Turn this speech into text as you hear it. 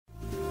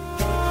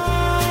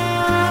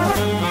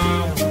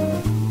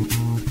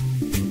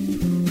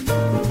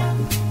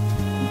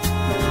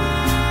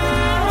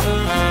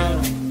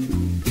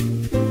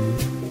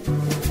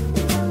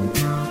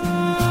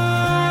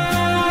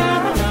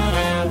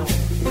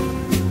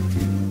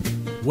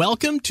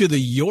Welcome to the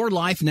Your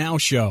Life Now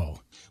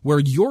show, where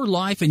your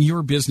life and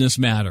your business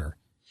matter.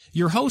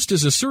 Your host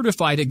is a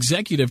certified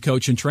executive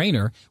coach and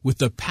trainer with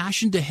the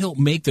passion to help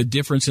make the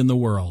difference in the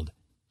world.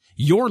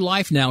 Your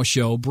Life Now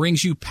show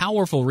brings you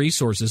powerful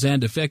resources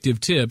and effective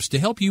tips to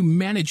help you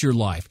manage your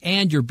life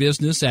and your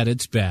business at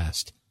its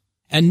best.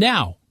 And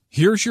now,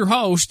 here's your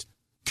host,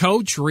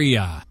 Coach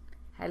Ria.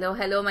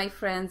 Hello, my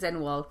friends,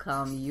 and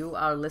welcome. You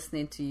are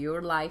listening to Your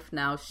Life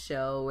Now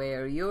show,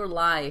 where your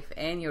life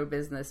and your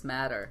business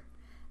matter.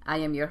 I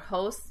am your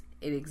host,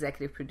 an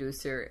executive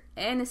producer,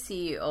 and a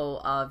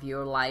CEO of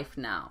Your Life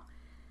Now.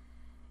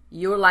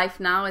 Your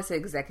Life Now is an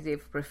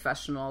executive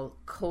professional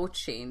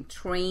coaching,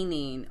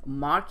 training,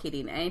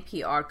 marketing, and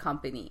PR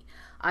company.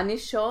 On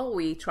this show,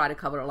 we try to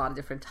cover a lot of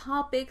different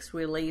topics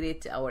related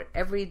to our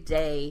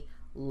everyday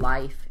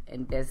life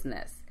and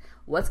business.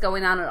 What's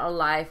going on in our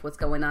life, what's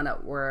going on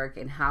at work,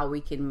 and how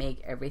we can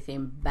make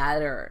everything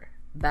better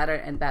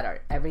and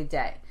better every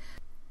day.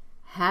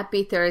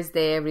 Happy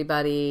Thursday,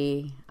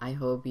 everybody. I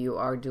hope you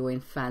are doing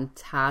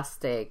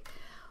fantastic.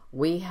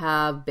 We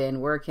have been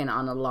working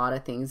on a lot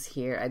of things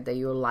here at the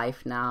Your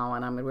Life Now,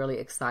 and I'm really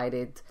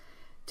excited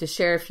to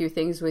share a few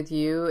things with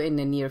you in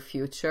the near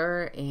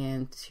future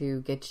and to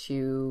get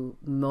you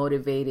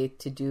motivated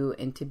to do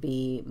and to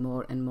be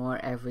more and more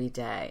every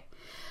day.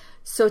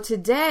 So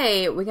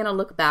today we're going to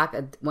look back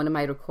at one of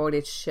my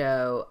recorded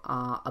show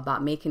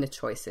about making the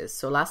choices.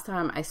 So last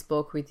time I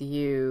spoke with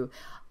you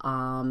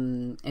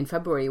in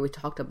February, we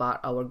talked about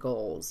our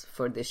goals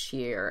for this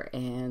year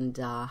and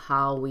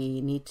how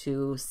we need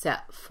to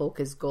set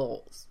focused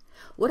goals.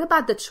 What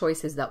about the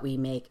choices that we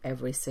make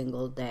every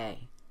single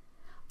day?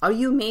 Are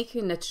you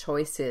making the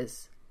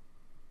choices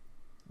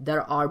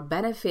that are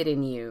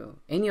benefiting you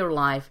in your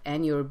life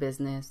and your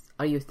business?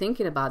 Are you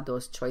thinking about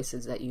those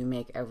choices that you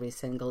make every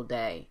single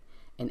day?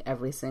 In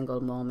every single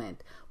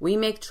moment? We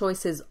make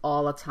choices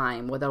all the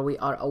time, whether we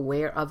are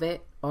aware of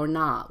it or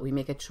not. We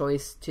make a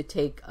choice to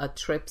take a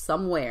trip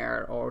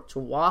somewhere or to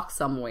walk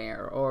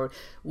somewhere or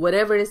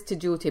whatever it is to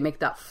do, to make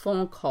that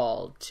phone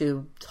call,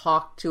 to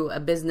talk to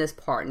a business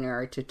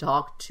partner, to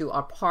talk to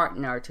our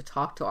partner, to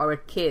talk to our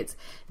kids.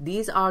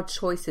 These are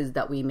choices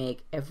that we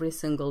make every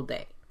single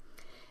day.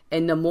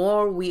 And the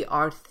more we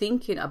are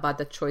thinking about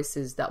the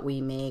choices that we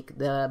make,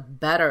 the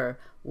better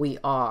we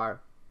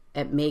are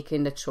at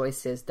making the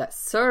choices that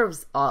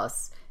serves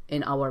us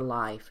in our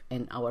life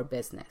and our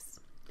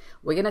business.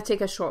 We're going to take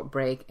a short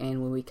break,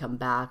 and when we come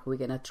back, we're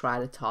going to try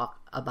to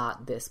talk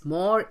about this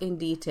more in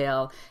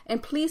detail.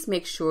 And please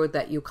make sure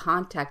that you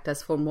contact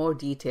us for more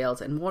details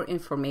and more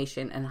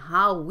information on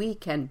how we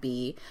can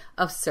be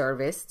of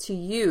service to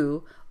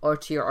you or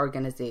to your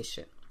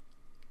organization.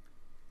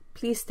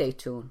 Please stay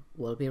tuned.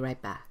 We'll be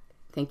right back.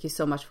 Thank you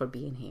so much for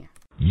being here.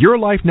 Your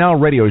Life Now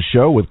radio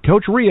show with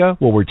Coach Ria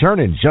will return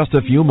in just a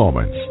few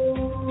moments.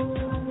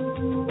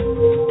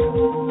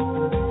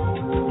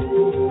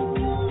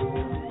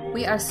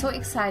 We are so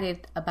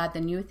excited about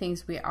the new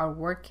things we are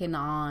working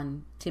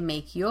on to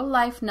make Your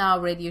Life Now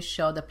radio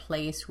show the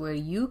place where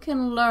you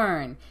can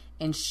learn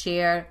and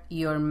share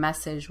your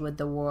message with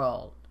the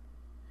world.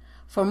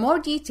 For more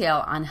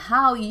detail on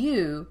how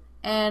you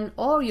and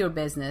or your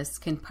business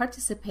can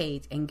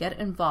participate and get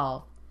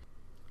involved,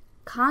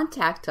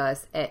 contact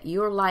us at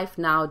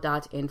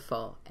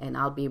yourlifenow.info, and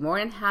I'll be more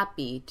than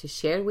happy to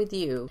share with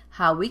you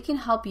how we can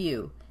help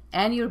you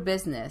and your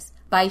business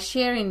by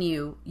sharing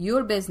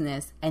your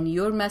business and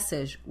your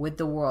message with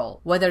the world.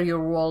 Whether your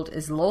world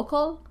is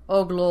local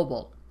or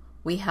global,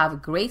 we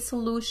have great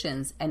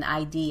solutions and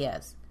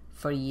ideas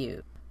for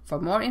you.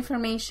 For more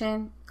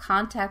information,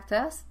 contact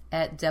us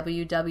at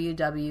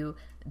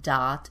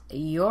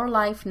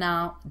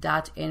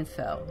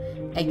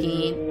www.yourlifenow.info.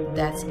 Again,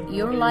 that's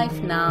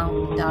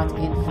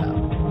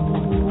yourlifenow.info.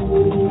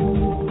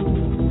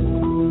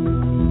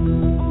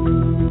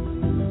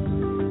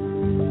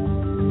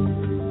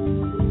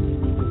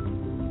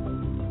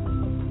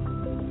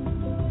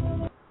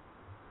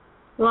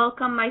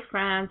 Welcome, my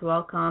friends.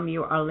 Welcome.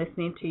 You are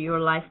listening to Your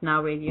Life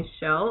Now radio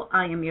show.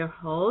 I am your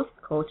host,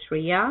 Coach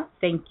Ria.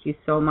 Thank you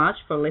so much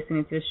for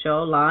listening to the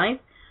show live,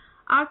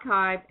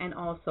 archived, and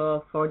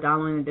also for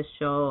downloading the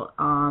show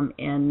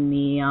in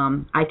the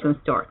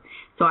iTunes store.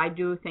 So I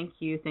do thank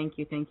you.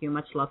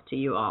 Much love to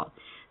you all.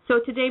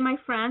 So today, my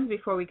friends,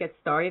 before we get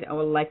started, I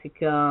would like to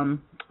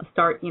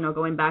start,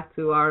 going back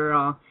to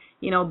our,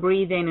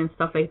 breathing and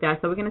stuff like that.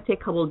 So we're going to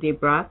take a couple of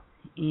deep breaths,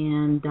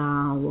 and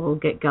we'll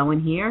get going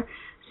here.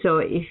 So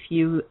if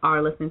you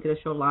are listening to the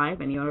show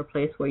live and you're in a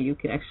place where you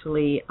can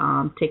actually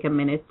take a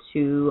minute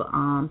to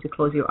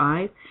close your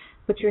eyes,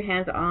 put your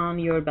hands on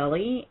your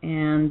belly,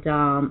 and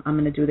I'm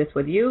going to do this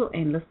with you,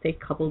 and let's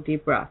take a couple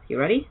deep breaths. You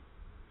ready?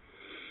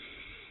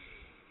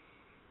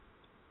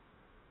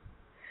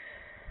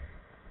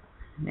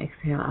 And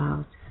exhale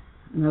out.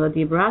 Another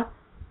deep breath.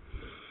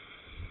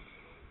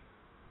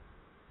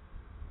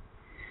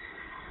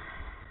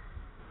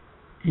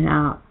 And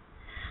out.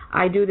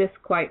 I do this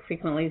quite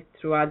frequently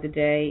throughout the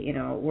day,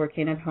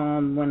 working at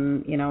home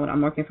when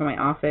I'm working from my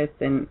office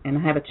and I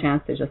have a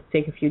chance to just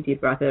take a few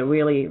deep breaths. It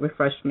really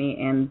refreshes me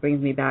and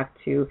brings me back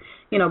to,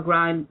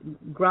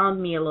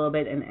 ground me a little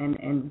bit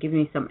and give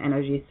me some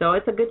energy. So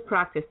it's a good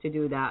practice to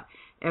do that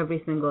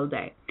every single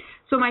day.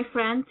 So my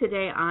friend,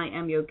 today I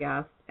am your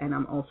guest and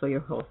I'm also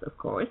your host, of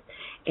course.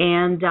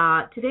 And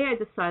today I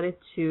decided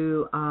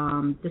to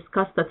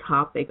discuss the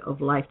topic of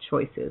life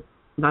choices.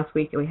 Last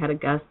week we had an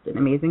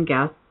amazing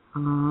guest,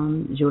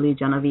 Julie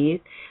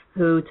Genovese,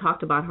 who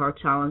talked about her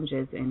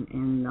challenges,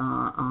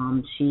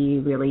 and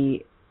she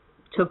really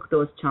took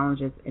those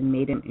challenges and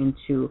made them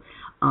into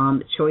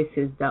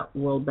choices that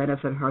will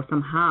benefit her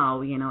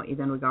somehow,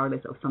 even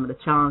regardless of some of the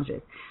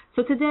challenges.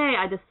 So today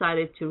I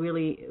decided to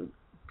really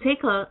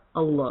take an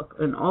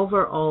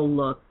overall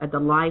look at the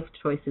life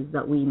choices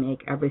that we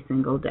make every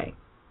single day.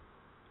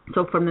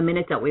 So from the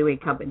minute that we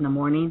wake up in the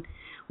morning,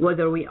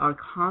 whether we are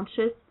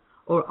conscious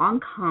or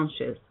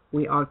unconscious,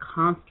 we are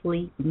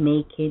constantly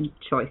making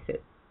choices.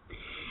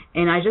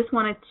 And I just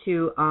wanted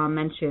to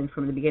mention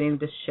from the beginning of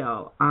the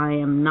show, I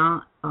am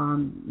not,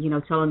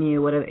 telling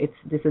you whether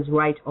this is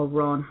right or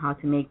wrong, how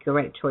to make the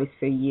right choice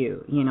for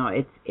you.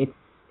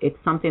 It's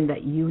something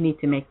that you need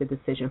to make the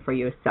decision for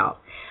yourself.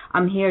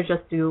 I'm here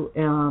just to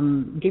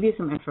give you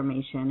some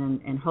information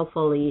and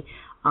hopefully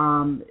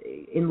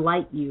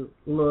enlighten you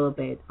a little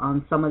bit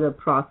on some of the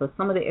process,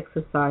 some of the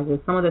exercises,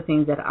 some of the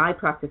things that I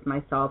practice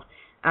myself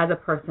as a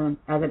person,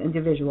 as an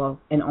individual,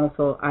 and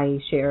also I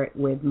share it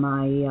with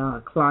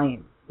my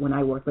clients when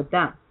I work with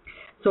them.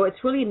 So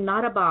it's really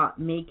not about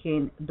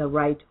making the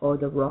right or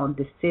the wrong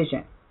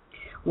decision.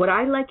 What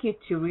I'd like you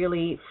to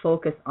really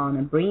focus on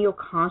and bring your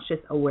conscious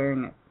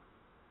awareness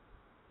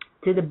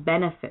to the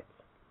benefits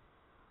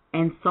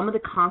and some of the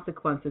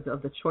consequences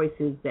of the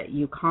choices that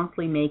you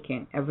constantly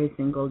making every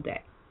single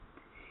day.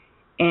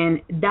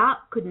 And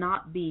that could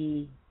not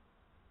be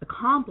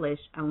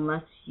accomplished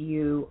unless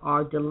you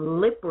are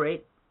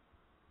deliberate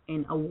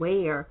and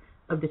aware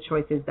of the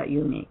choices that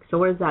you make. So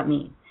what does that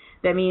mean?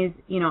 That means,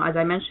 as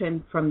I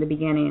mentioned from the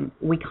beginning,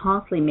 we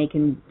constantly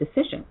making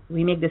decisions.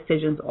 We make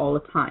decisions all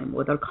the time,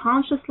 whether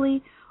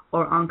consciously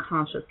or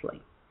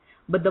unconsciously.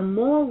 But the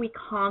more we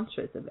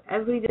conscious of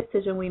every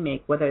decision we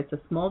make, whether it's a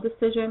small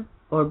decision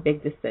or a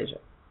big decision,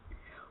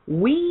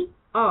 we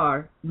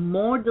are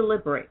more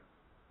deliberate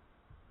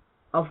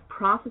of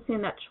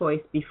processing that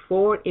choice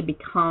before it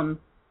becomes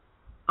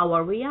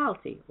our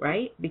reality,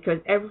 right? Because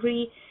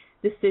every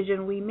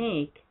decision we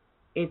make,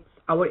 it's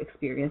our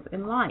experience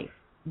in life.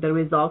 The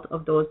result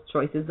of those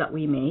choices that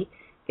we make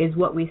is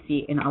what we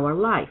see in our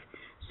life.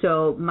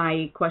 So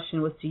my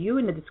question was to you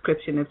in the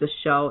description of the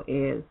show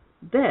is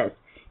this: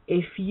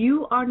 if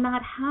you are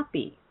not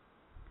happy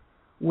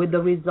with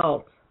the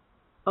result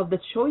of the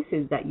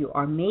choices that you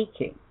are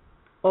making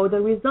or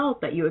the result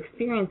that you're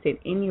experiencing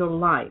in your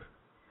life,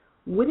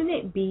 wouldn't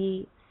it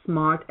be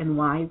smart and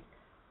wise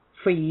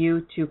for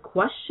you to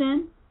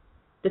question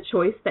the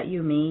choice that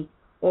you made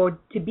or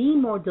to be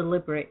more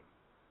deliberate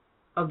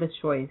of the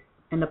choice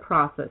and the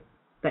process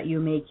that you're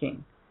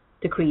making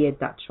to create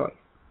that choice?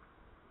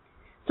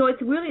 So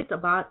it's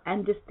about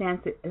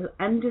understanding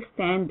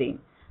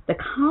the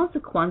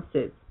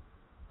consequences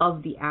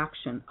of the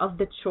action, of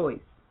the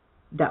choice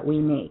that we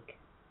make.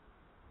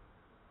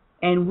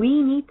 And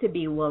we need to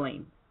be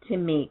willing to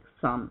make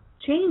some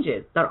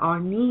changes that are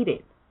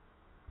needed.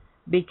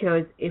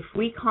 Because if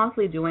we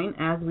constantly doing,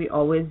 as we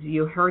always,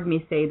 you heard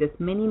me say this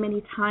many,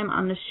 many times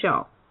on the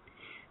show,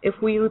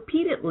 if we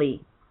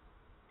repeatedly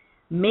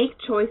make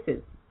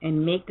choices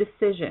and make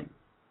decisions,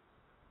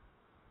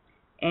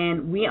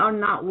 and we are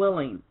not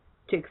willing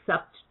to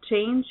accept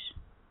change,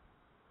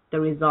 the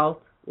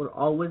result will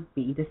always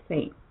be the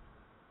same.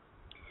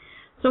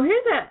 So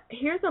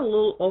here's a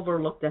little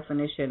overlooked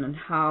definition on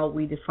how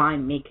we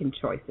define making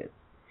choices.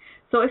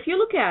 So if you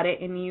look at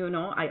it, and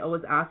I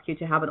always ask you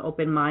to have an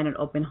open mind and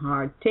open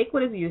heart. Take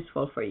what is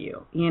useful for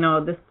you.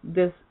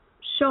 This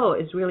show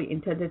is really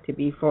intended to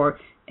be for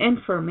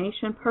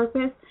information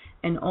purpose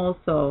and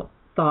also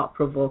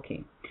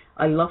thought-provoking.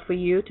 I'd love for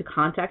you to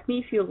contact me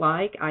if you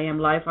like. I am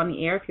live on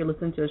the air. If you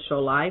listen to the show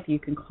live, you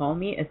can call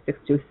me at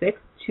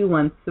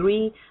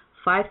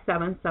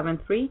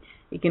 626-213-5773.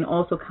 You can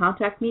also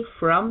contact me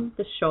from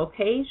the show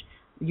page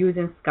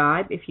using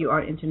Skype if you are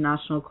an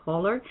international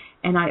caller.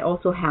 And I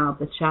also have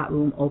the chat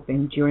room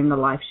open during the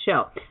live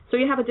show. So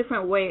you have a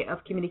different way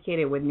of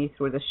communicating with me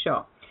through the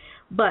show.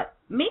 But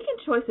making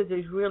choices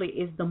is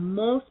the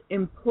most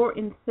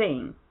important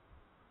thing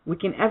we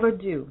can ever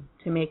do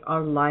to make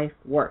our life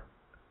work.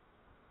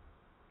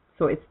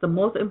 So it's the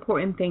most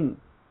important thing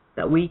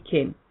that we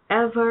can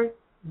ever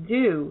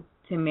do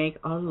to make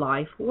our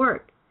life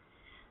work.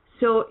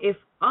 So if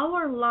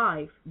our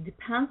life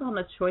depends on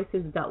the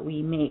choices that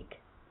we make,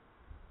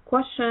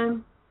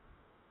 question,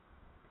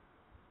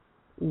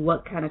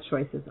 what kind of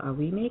choices are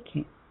we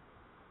making?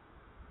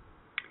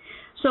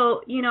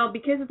 So,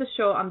 because of the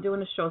show, I'm doing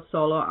the show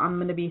solo. I'm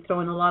going to be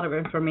throwing a lot of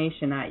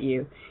information at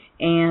you.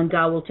 And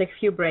we'll take a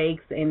few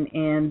breaks, and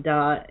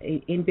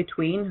in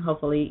between,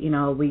 hopefully,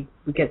 we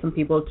get some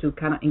people to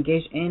kind of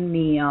engage in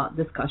the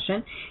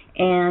discussion,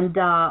 and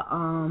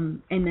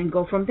then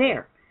go from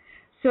there.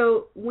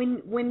 So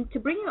when to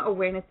bring your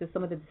awareness to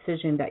some of the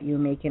decisions that you're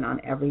making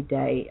on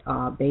everyday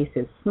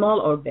basis, small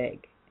or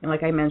big, and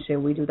like I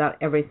mentioned, we do that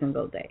every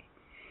single day.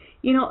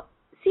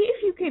 See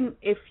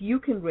if you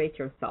can rate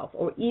yourself,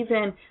 or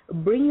even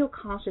bring your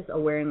conscious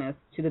awareness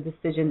to the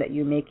decision that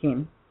you're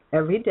making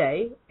every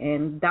day,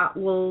 and that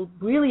will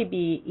really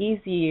be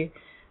easy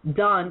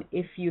done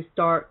if you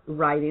start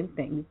writing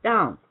things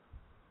down.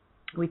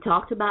 We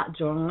talked about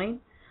journaling.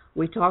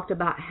 We talked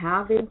about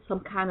having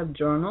some kind of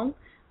journal,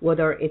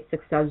 whether it's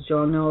success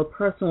journal,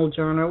 personal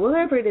journal,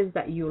 whatever it is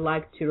that you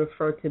like to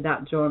refer to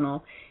that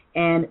journal,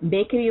 and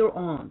make it your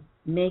own.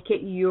 Make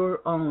it your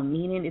own,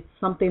 meaning it's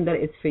something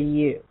that is for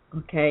you,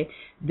 okay?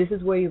 This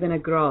is where you're going to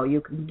grow.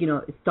 You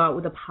start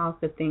with the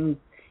positive things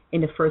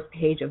in the first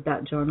page of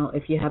that journal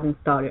if you haven't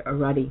started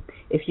already.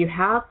 If you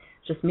have,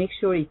 just make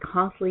sure you're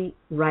constantly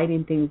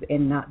writing things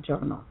in that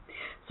journal.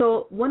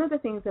 So one of the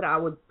things that I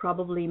would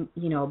probably,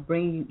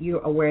 bring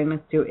your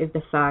awareness to is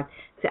the fact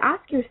to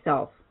ask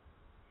yourself,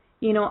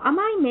 am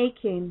I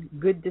making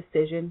good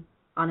decisions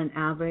on an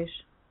average?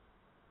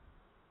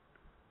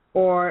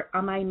 Or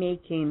am I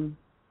making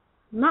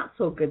not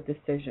so good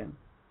decisions?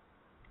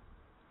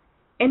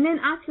 And then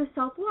ask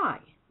yourself why.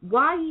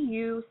 Why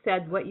you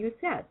said what you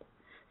said.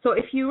 So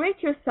if you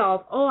rate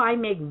yourself, I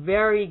make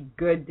very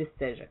good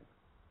decisions.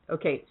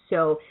 Okay,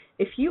 so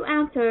if you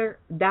answer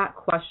that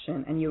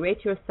question and you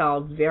rate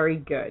yourself very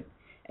good,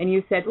 and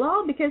you said,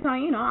 well, because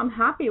I'm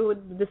happy with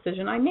the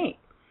decision I make.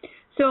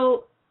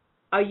 So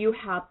are you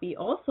happy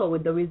also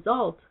with the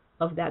result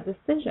of that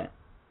decision?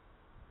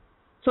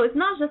 So it's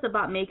not just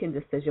about making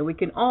decisions.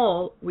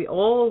 We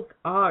all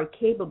are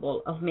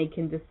capable of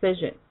making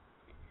decisions.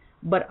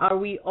 But are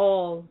we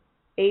all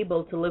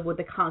able to live with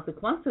the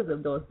consequences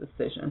of those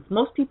decisions?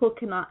 Most people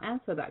cannot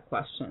answer that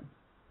question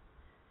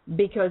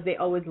because they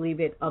always leave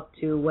it up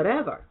to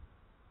whatever.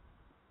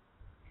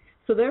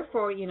 So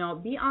therefore,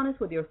 be honest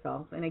with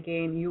yourself. And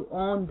again, you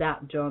own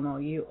that journal.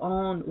 You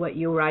own what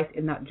you write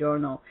in that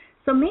journal.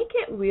 So make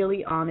it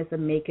really honest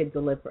and make it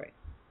deliberate.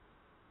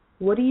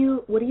 What do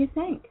you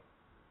think?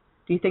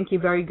 Do you think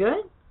you're very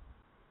good?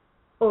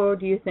 Or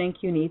do you think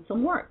you need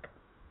some work?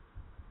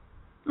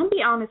 And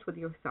be honest with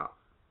yourself.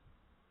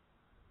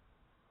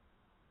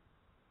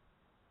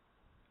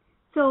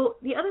 So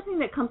the other thing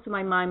that comes to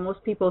my mind,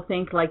 most people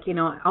think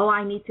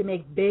I need to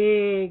make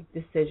big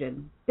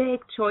decisions, big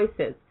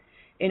choices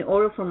in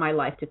order for my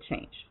life to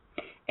change.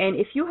 And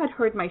if you had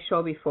heard my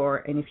show before,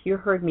 and if you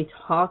heard me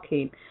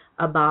talking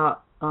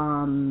about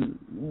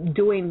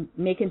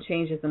making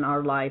changes in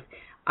our life,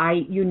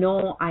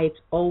 I've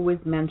always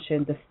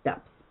mentioned the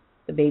steps,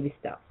 the baby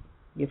steps.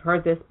 You've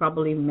heard this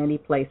probably in many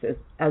places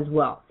as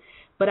well.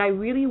 But I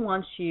really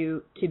want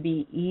you to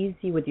be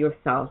easy with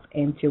yourself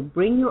and to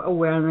bring your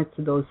awareness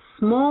to those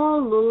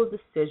small little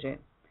decisions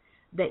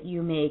that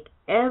you make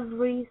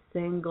every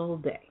single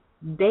day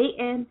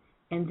in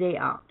and day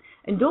out.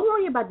 And don't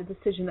worry about the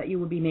decision that you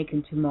will be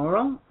making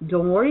tomorrow.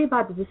 Don't worry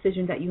about the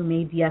decision that you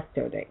made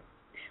yesterday.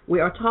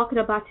 We are talking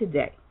about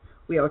today.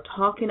 We are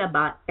talking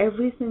about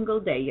every single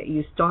day that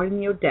you start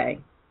in your day.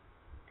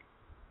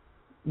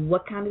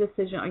 What kind of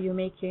decision are you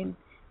making?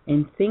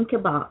 And think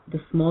about the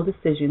small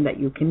decision that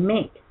you can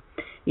make.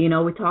 We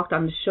talked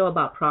on the show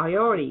about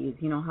priorities,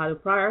 how to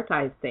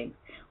prioritize things.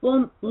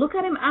 Well, look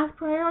at them as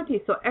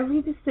priorities. So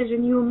every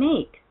decision you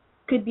make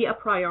could be a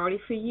priority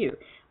for you.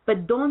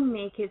 But don't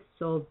make it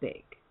so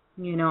big.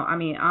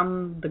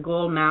 I'm the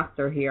goal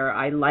master here.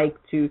 I like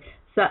to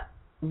set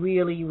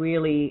really,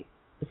 really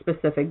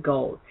specific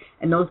goals.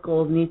 And those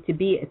goals need to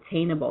be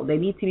attainable. They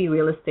need to be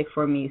realistic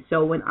for me.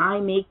 So when I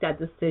make that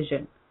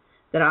decision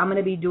that I'm going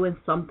to be doing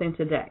something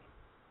today,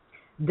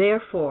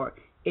 therefore,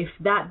 if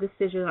that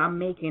decision I'm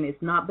making has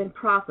not been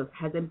processed,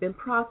 hasn't been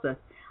processed,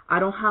 I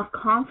don't have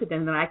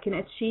confidence that I can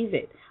achieve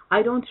it.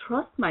 I don't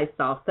trust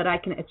myself that I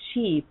can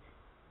achieve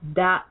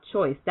that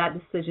choice, that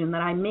decision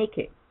that I'm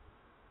making.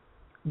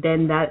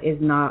 Then that is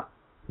not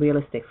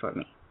realistic for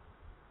me.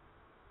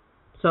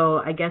 So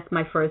I guess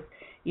my first,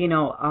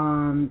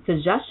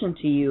 suggestion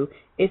to you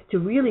is to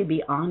really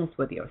be honest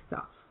with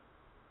yourself.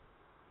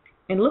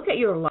 And look at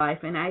your life,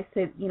 and I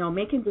said,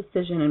 making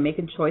decisions and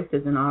making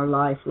choices in our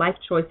life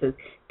choices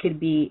could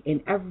be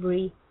in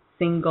every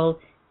single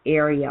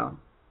area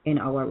in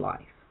our life.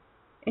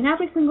 In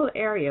every single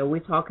area, we're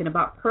talking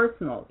about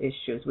personal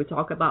issues. We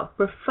talk about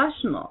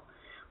professional.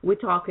 We're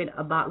talking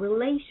about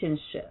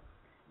relationships.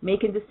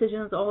 Making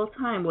decisions all the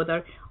time,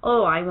 whether,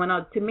 I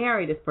want to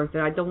marry this person,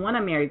 I don't want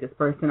to marry this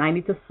person, I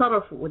need to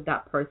settle with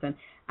that person,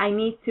 I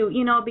need to,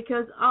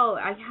 because,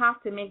 I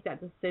have to make that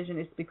decision,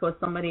 it's because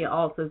somebody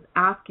else is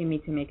asking me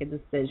to make a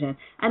decision,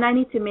 and I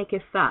need to make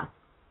it fast.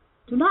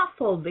 Do not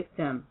fall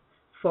victim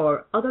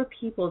for other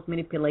people's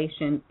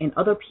manipulation and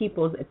other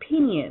people's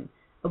opinion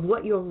of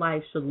what your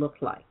life should look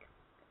like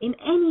in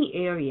any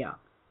area.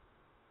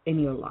 in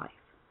your life.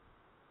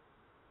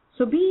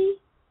 So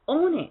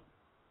own it.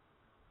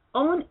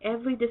 Own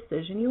every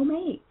decision you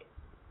make.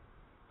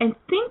 And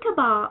think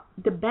about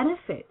the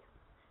benefit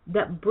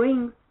that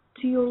brings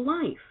to your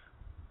life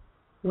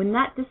when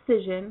that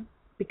decision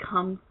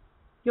becomes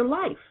your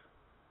life,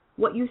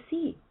 what you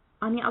see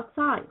on the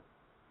outside.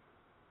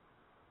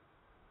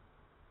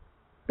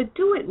 But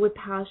do it with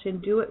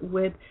passion, do it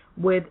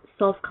with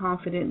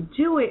self-confidence,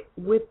 do it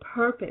with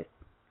purpose,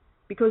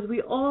 because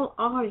we all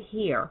are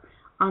here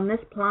on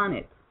this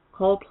planet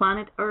called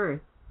planet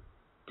Earth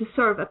to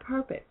serve a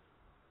purpose.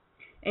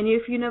 And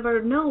if you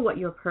never know what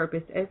your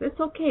purpose is, it's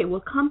okay, it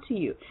will come to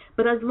you.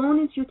 But as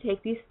long as you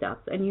take these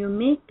steps and you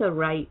make the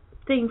right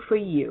thing for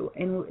you,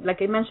 and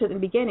like I mentioned in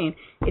the beginning,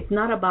 it's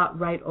not about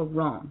right or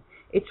wrong.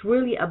 It's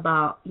really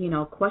about,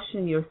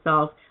 questioning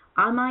yourself,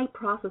 am I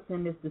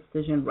processing this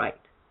decision right?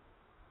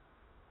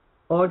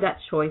 Or that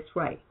choice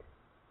right?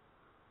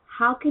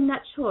 How can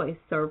that choice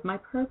serve my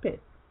purpose?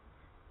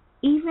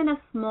 Even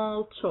a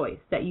small choice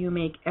that you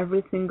make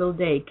every single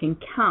day can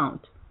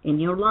count in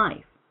your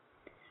life.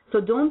 So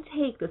don't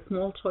take the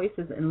small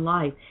choices in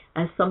life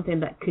as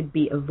something that could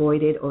be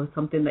avoided or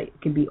something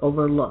that could be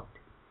overlooked.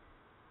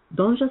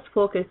 Don't just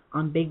focus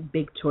on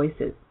big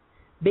choices.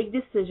 Big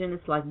decisions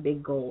is like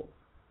big goals.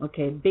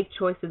 Okay, big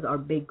choices are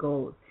big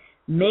goals.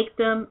 Make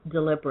them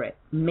deliberate.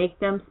 Make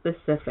them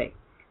specific.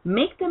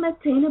 Make them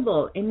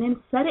attainable, and then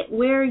set it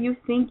where you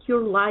think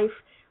your life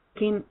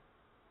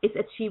is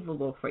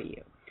achievable for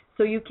you.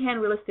 So you can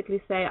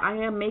realistically say, I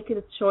am making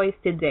a choice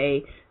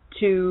today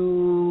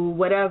to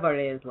whatever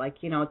it is, like,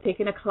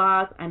 taking a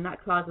class, and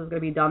that class is going to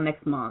be done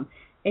next month.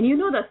 And you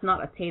know that's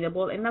not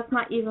attainable, and that's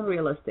not even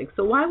realistic.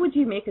 So why would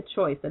you make a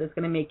choice that is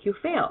going to make you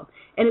fail,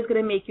 and it's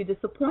going to make you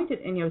disappointed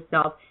in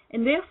yourself,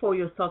 and therefore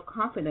your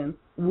self-confidence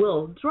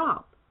will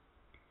drop.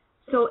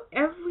 So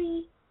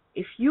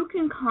if you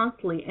can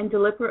constantly and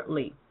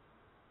deliberately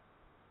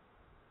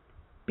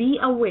be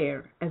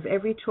aware of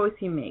every choice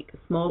you make,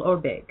 small or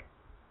big,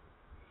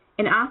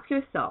 and ask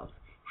yourself,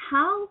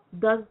 how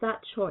does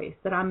that choice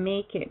that I'm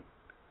making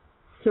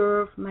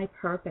serve my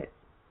purpose?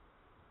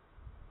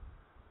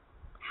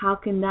 How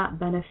can that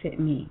benefit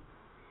me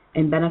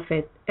and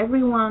benefit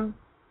everyone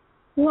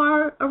who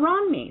are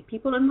around me,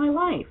 people in my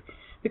life?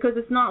 Because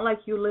it's not like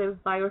you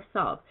live by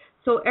yourself.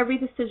 So every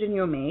decision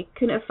you make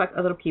can affect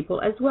other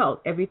people as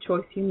well. Every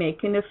choice you make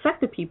can affect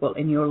the people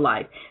in your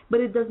life.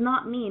 But it does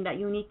not mean that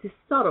you need to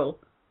settle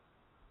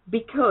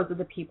because of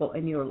the people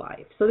in your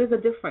life. So there's a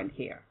difference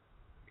here.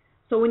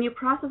 So when you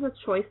process a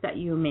choice that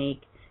you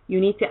make, you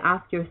need to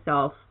ask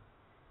yourself,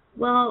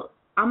 well,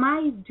 am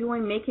I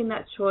making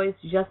that choice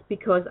just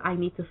because I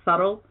need to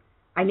settle?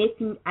 I need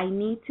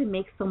to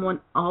make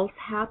someone else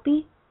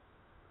happy?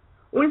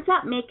 Or is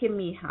that making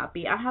me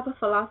happy? I have a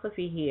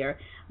philosophy here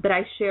that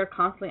I share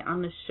constantly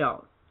on the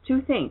show.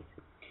 Two things.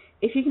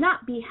 If you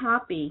cannot be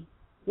happy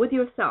with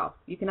yourself,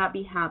 you cannot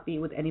be happy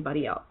with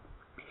anybody else.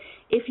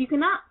 If you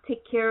cannot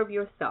take care of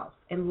yourself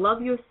and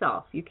love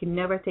yourself, you can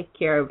never take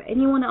care of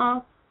anyone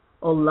else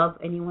or love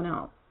anyone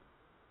else.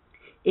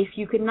 If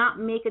you cannot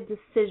make a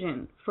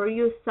decision for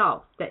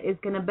yourself that is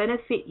going to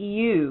benefit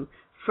you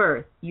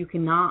first, you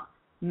cannot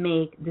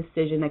make a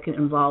decision that can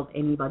involve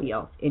anybody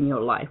else in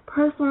your life,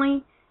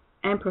 personally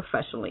and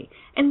professionally.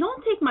 And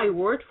don't take my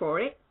word for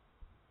it.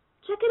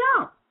 Check it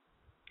out.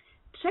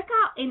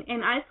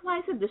 And that's why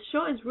I said the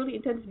show is really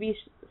intended to be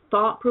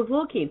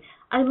thought-provoking.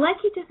 I'd like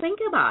you to think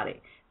about it.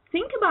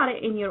 Think about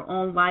it in your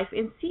own life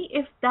and see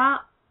if that,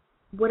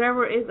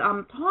 whatever it is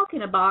I'm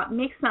talking about,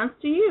 makes sense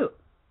to you.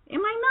 It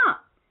might not.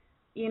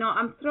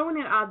 I'm throwing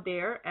it out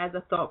there as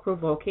a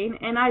thought-provoking,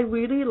 and I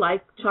really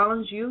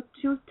challenge you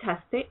to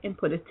test it and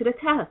put it to the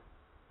test.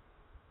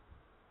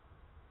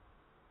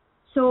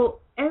 So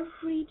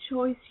every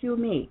choice you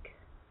make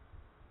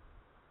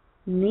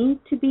need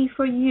to be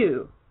for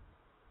you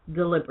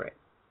deliberate,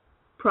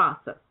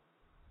 process,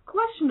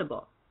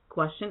 questionable.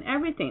 Question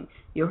everything.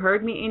 You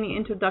heard me in the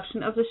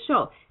introduction of the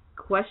show.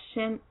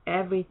 Question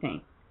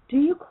everything. Do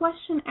you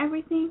question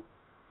everything?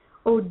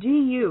 Or do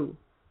you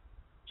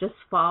just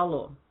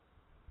follow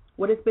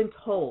what has been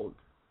told?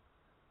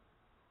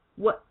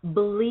 What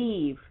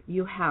belief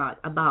you had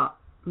about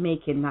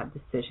making that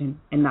decision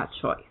and that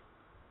choice?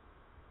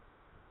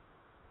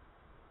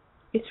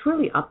 It's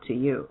really up to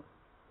you.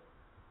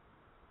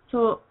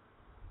 So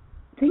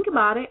think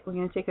about it. We're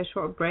going to take a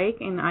short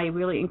break, and I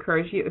really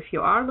encourage you, if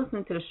you are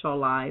listening to the show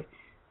live,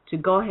 to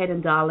go ahead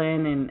and dial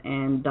in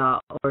and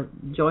or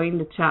join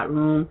the chat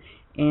room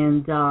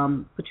and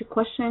put your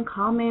question,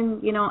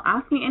 comment,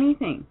 ask me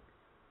anything.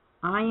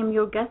 I am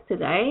your guest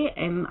today,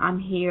 and I'm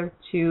here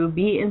to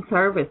be in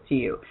service to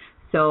you.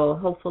 So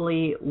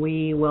hopefully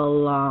we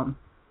will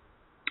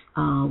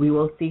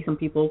see some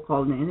people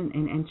calling in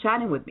and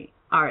chatting with me.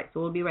 All right,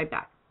 so we'll be right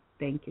back.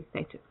 Thank you.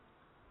 Stay tuned.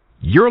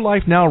 Your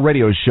Life Now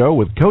radio show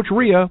with Coach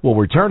Ria will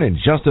return in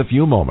just a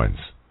few moments.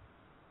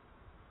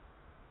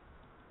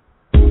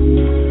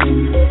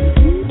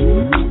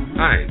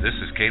 Hi, this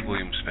is K.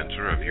 William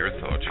Spencer of Your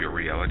Thoughts, Your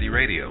Reality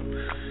Radio.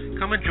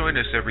 Come and join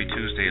us every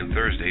Tuesday and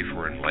Thursday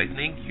for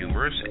enlightening,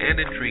 humorous, and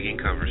intriguing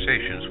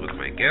conversations with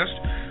my guest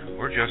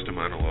or just a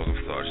monologue of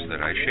thoughts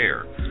that I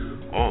share,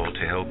 all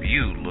to help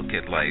you look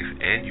at life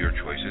and your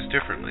choices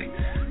differently.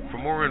 For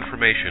more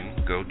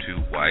information, go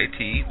to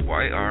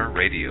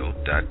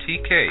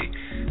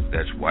ytyrradio.tk.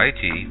 That's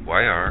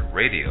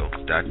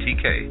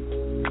ytyrradio.tk.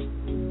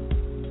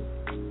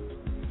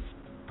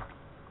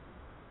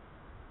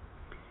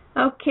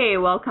 Okay,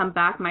 welcome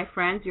back, my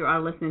friends. You are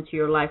listening to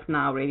Your Life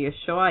Now radio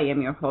show. I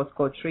am your host,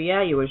 Coach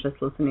Ria. You were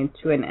just listening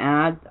to an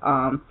ad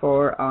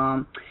for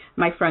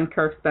my friend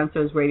Kirk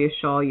Spencer's radio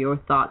show, Your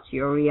Thoughts,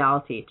 Your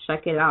Reality.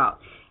 Check it out.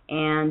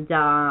 And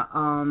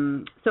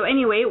so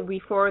anyway,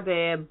 before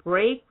the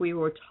break, we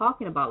were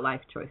talking about life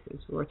choices.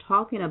 We were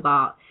talking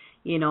about,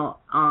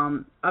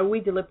 are we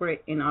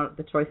deliberate in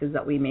the choices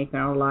that we make in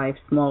our life,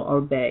 small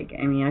or big?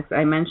 I mean, as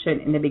I mentioned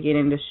in the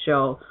beginning of the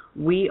show,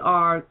 we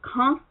are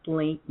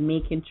constantly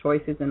making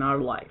choices in our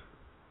life,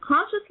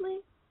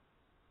 consciously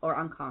or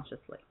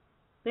unconsciously.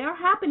 They are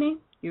happening.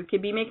 You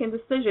could be making a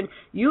decision.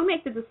 You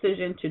make the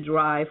decision to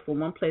drive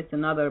from one place to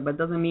another, but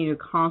doesn't mean you're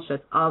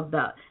conscious of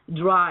the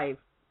drive,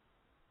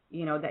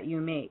 that you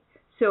make.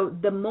 So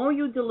the more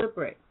you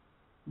deliberate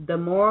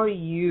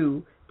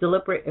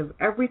of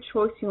every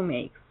choice you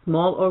make,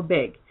 small or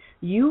big,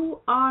 you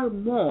are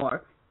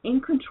more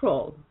in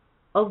control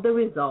of the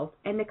results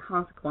and the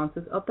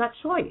consequences of that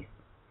choice.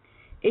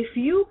 If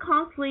you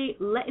constantly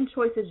letting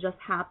choices just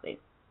happen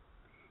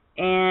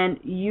and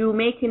you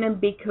making them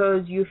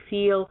because you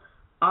feel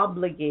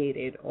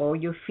obligated or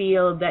you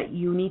feel that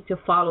you need to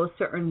follow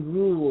certain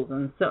rules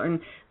and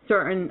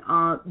certain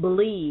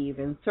belief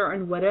and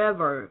certain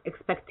whatever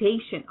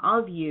expectation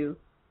of you,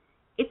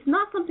 it's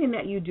not something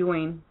that you're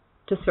doing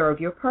to serve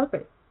your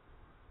purpose.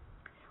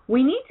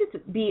 We need to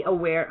be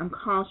aware and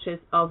conscious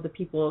of the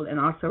people in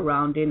our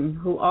surrounding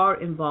who are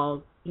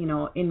involved, in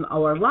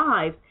our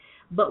lives,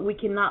 but we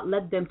cannot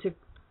let them to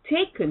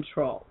take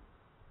control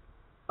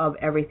of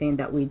everything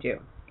that we do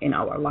in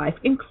our life,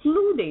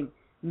 including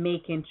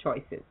making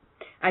choices.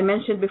 I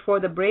mentioned before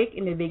the break,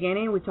 in the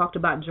beginning, we talked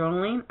about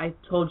journaling. I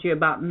told you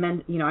about,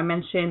 I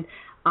mentioned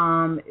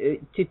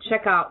to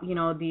check out,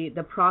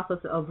 the process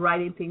of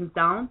writing things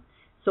down.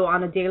 So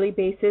on a daily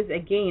basis,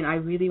 again, I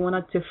really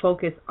wanted to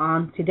focus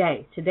on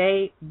today.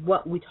 Today,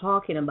 what we're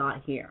talking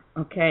about here,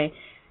 okay?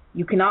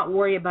 You cannot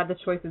worry about the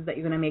choices that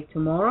you're going to make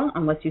tomorrow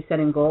unless you're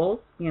setting goals.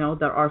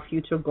 There are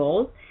future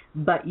goals,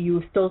 but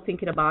you're still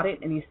thinking about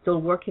it and you're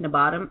still working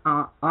about them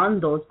on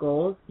those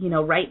goals,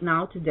 right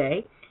now,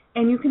 today.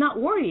 And you cannot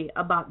worry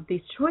about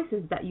the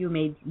choices that you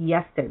made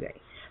yesterday.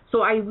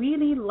 So I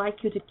really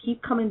like you to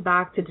keep coming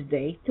back to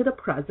today, to the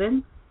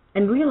present,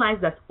 and realize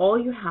that's all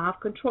you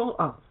have control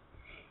of.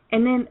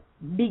 And then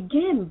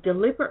begin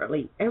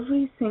deliberately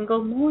every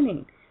single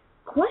morning.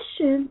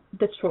 Question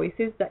the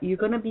choices that you're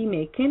going to be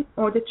making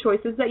or the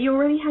choices that you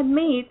already had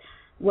made,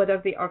 whether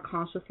they are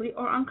consciously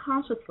or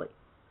unconsciously.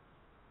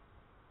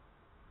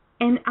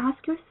 And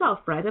ask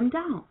yourself, write them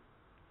down.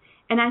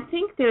 And I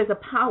think there is a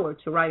power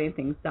to writing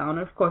things down.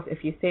 And of course,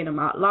 if you say them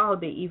out loud,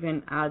 they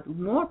even add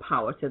more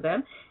power to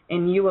them.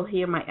 And you will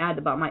hear my ad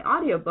about my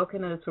audiobook,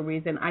 and that's the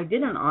reason I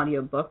did an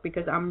audiobook,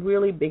 because I'm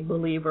really a big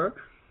believer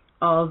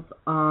of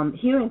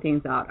hearing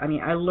things out. I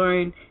mean, I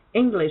learned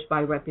English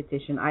by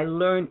repetition. I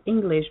learned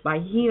English by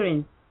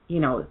hearing,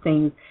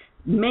 things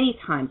many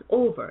times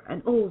over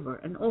and over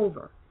and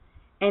over.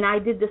 And I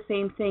did the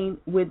same thing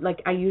with,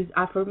 I use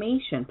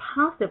affirmation,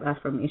 positive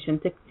affirmation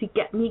to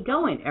get me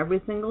going every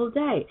single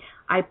day.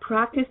 I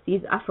practice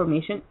these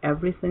affirmations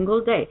every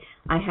single day.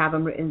 I have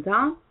them written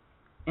down,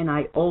 and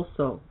I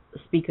also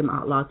speak them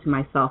out loud to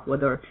myself,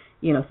 whether,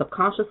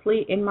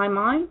 subconsciously in my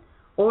mind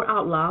or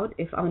out loud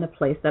if I'm in a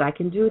place that I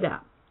can do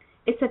that.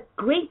 It's a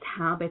great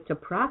habit to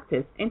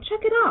practice, and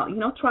check it out,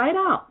 try it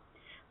out.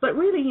 But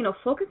really,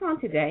 focus on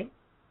today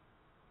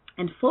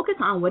and focus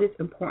on what is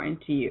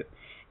important to you.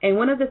 And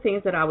one of the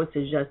things that I would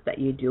suggest that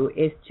you do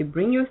is to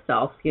bring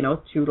yourself,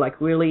 to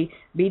really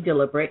be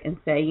deliberate and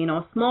say,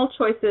 small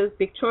choices,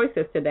 big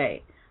choices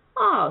today.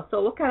 Oh,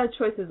 so what kind of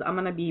choices I'm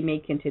going to be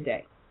making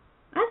today?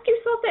 Ask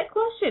yourself that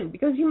question,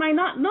 because you might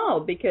not know,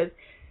 because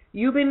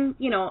you've been,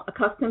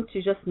 accustomed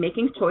to just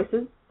making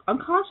choices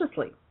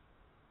unconsciously.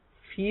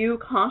 Few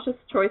conscious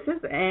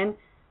choices and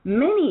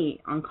many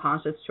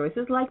unconscious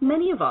choices, like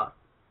many of us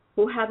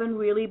who haven't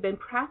really been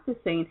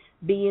practicing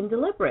being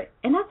deliberate.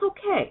 And that's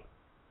okay.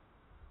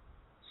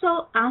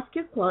 So ask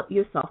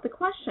yourself the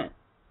question,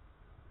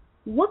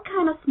 what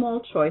kind of small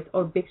choice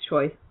or big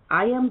choice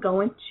I am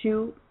going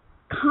to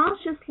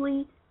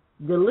consciously,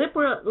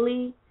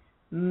 deliberately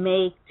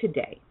make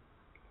today?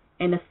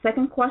 And the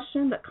second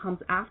question that comes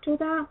after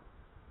that,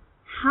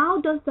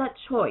 how does that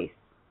choice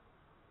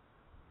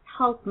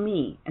help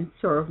me and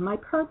serve my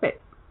purpose?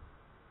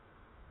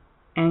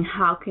 And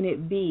how can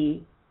it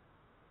be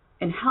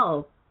and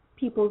help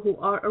people who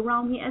are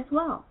around me as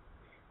well?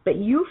 But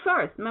you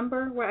first.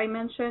 Remember where I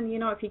mentioned,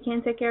 if you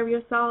can't take care of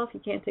yourself, you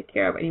can't take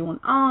care of anyone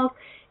else.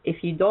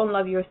 If you don't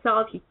love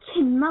yourself, you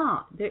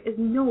cannot. There is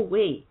no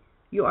way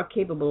you are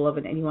capable of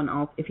loving anyone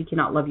else if you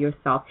cannot love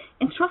yourself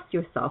and trust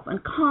yourself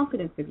and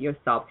confidence with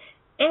yourself.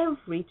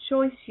 Every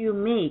choice you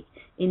make,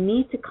 it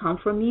needs to come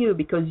from you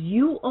because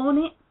you own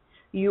it.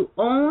 You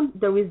own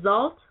the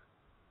result.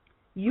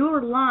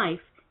 Your life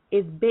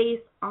is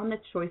based on the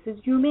choices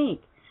you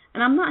make.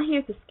 And I'm not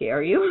here to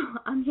scare you.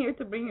 I'm here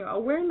to bring you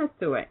awareness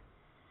to it.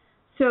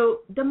 So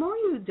the more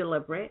you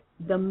deliberate,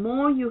 the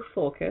more you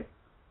focus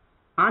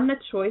on the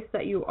choice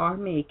that you are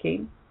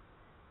making,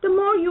 the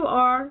more you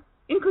are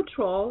in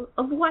control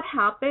of what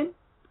happened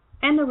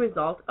and the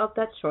result of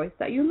that choice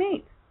that you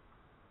made.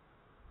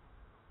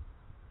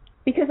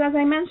 Because as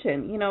I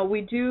mentioned,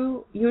 we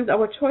do use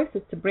our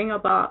choices to bring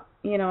about,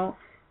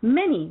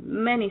 many,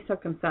 many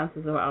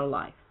circumstances of our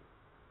life.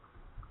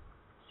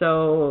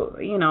 So,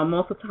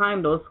 most of the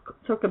time those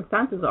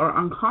circumstances are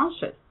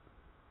unconscious,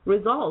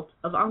 result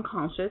of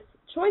unconscious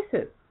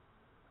choices.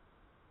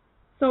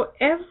 So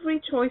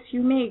every choice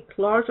you make,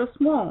 large or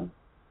small,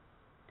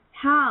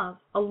 have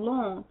a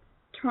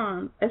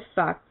long-term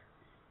effect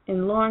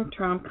and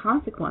long-term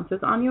consequences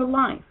on your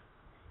life.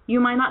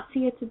 You might not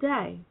see it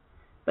today,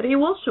 but it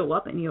will show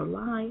up in your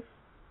life.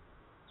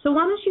 So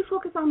why don't you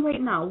focus on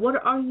right now? What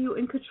are you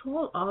in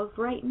control of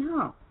right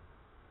now?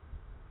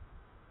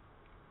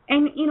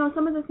 And,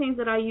 some of the things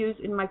that I use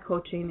in my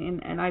coaching,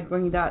 and I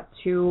bring that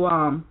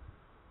to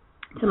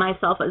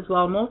myself as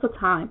well most of the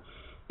time,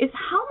 is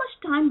how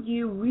much time do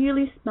you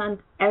really spend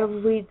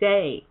every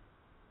day?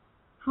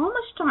 How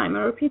much time, I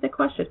repeat the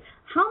question,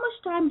 how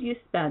much time do you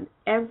spend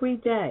every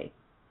day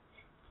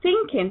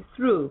thinking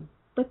through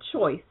the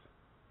choice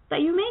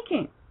that you're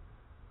making?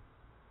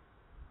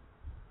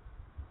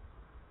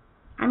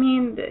 I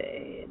mean,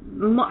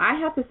 I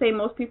have to say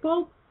most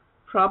people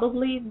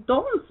probably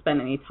don't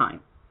spend any time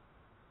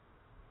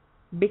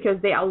because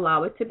they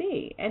allow it to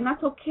be. And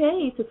that's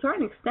okay to a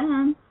certain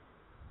extent.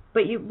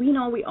 But,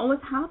 we always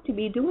have to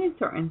be doing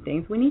certain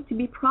things. We need to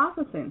be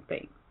processing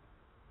things.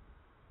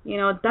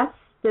 That's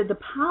the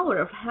power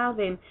of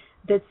having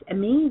this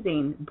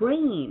amazing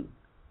brain,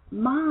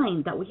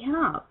 mind that we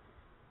have.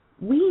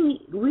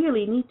 We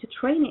really need to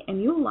train it and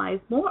utilize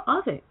more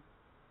of it.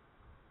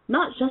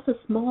 Not just a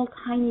small,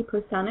 tiny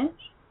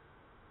percentage.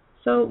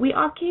 So we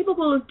are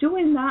capable of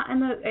doing that,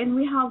 and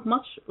we have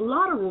a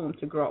lot of room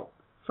to grow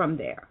from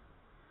there.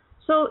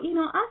 So,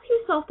 ask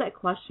yourself that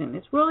question.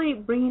 It's really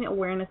bringing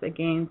awareness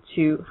again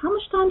to how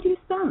much time do you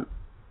spend?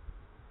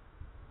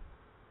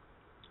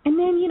 And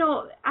then,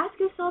 ask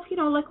yourself,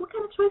 what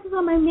kind of choices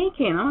am I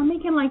making? Am I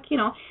making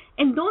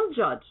and don't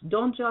judge.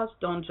 Don't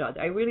judge.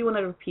 I really want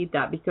to repeat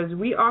that because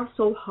we are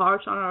so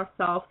harsh on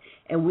ourselves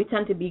and we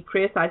tend to be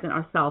criticizing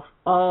ourselves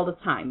all the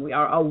time. We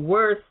are our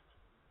worst,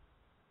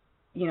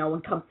 when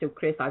it comes to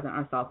criticizing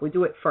ourselves. We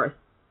do it first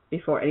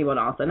before anyone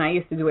else. And I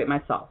used to do it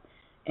myself.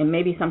 And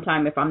maybe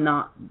sometime if I'm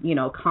not,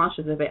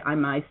 conscious of it, I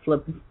might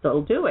slip and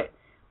still do it.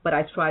 But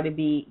I try to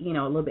be, a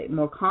little bit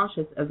more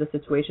conscious of the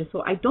situation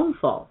so I don't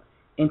fall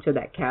into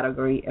that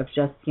category of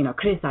just,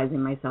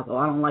 criticizing myself. Oh,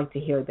 I don't like to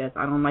hear this.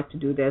 I don't like to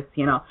do this.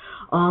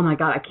 Oh, my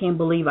God, I can't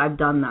believe I've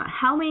done that.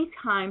 How many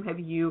times have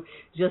you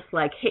just,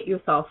 hit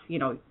yourself,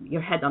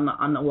 your head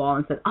on the wall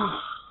and said, oh,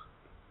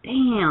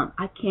 damn,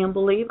 I can't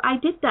believe I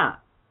did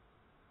that.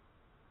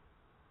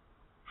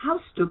 How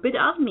stupid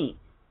of me.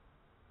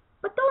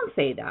 But don't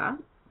say that.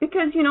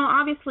 Because,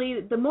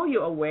 obviously, the more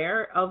you're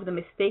aware of the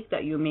mistake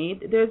that you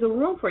made, there's a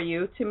room for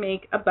you to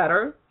make a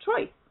better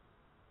choice.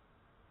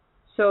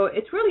 So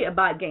it's really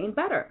about getting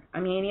better. I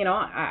mean,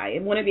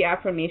 one of the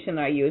affirmations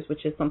I use,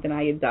 which is something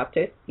I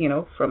adopted,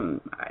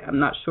 from, I'm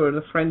not sure,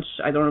 the French,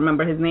 I don't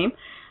remember his name.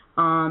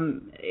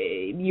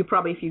 You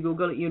probably, if you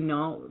Google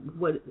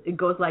it, it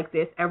goes like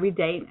this: every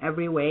day in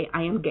every way,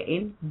 I am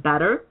getting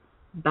better,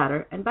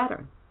 better, and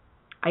better.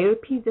 I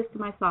repeat this to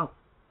myself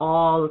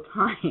all the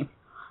time.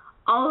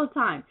 All the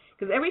time.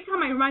 Because every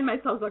time I remind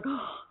myself, but then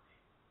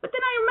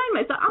I remind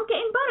myself, I'm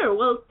getting better.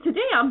 Well,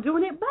 today I'm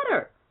doing it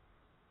better.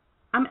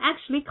 I'm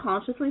actually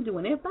consciously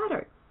doing it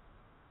better.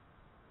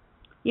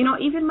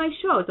 Even my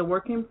show is a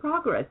work in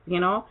progress.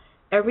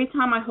 Every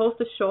time I host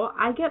a show,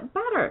 I get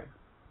better.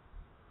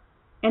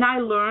 And I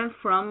learn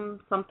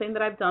from something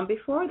that I've done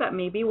before that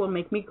maybe will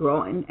make me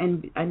grow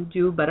and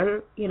do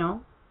better,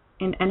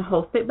 and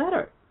host it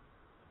better.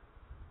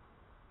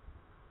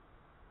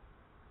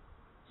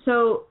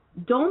 So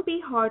don't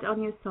be hard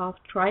on yourself.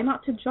 Try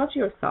not to judge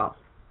yourself.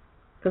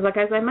 Because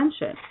as I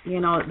mentioned,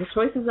 the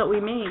choices that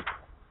we make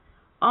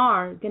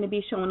are going to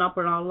be showing up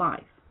in our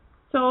life.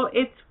 So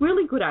it's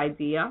really good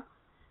idea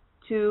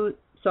to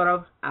sort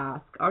of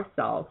ask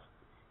ourselves,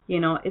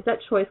 is that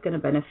choice going to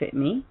benefit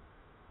me?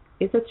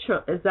 Is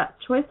that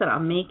choice that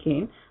I'm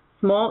making,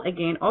 small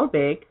again or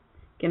big,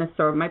 going to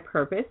serve my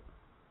purpose?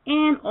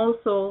 And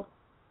also,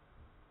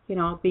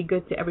 be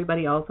good to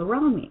everybody else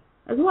around me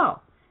as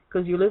well.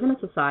 Because you live in a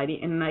society,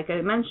 and like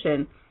I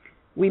mentioned,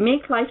 we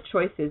make life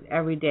choices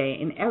every day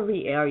in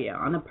every area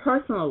on a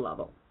personal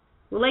level.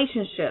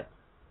 Relationships,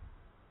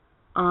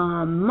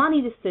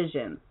 money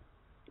decisions,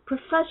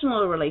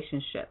 professional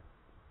relationships,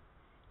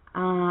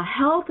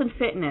 health and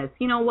fitness,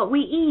 what we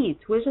eat.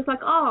 We're just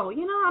like,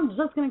 I'm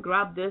just going to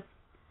grab this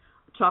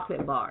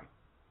chocolate bar,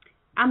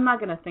 I'm not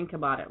going to think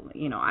about it,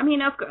 I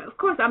mean, of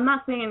course, I'm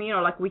not saying,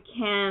 like we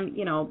can,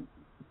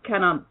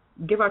 kind of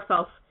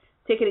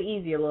take it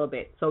easy a little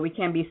bit. So we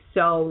can't be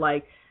so,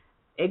 like,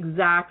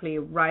 exactly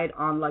right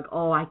on, like,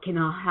 oh, I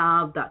cannot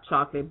have that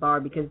chocolate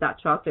bar because that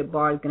chocolate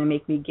bar is going to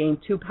make me gain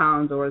 2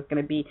 pounds, or it's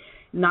going to be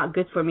not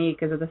good for me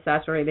because of the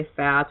saturated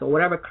fat or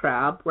whatever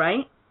crap,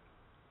 right?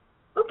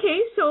 Okay,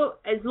 so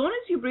as long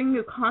as you bring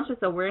your conscious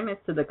awareness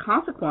to the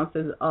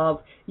consequences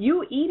of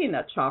you eating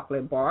a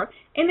chocolate bar,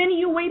 and then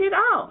you wait it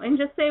out and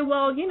just say,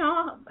 well,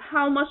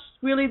 how much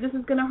really this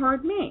is going to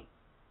hurt me.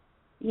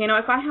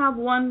 If I have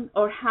one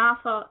or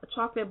half a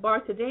chocolate bar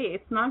today,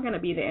 it's not going to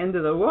be the end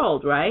of the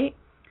world, right?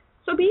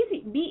 So be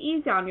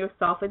easy on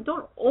yourself, and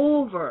don't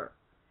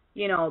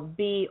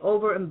be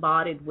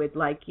over-embodied with,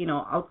 like,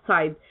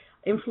 outside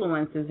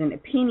influences and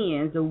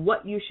opinions of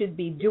what you should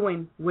be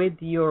doing with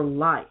your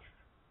life,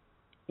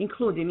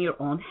 including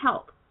your own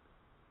health.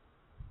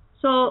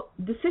 So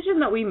decisions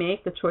that we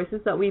make, the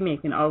choices that we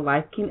make in our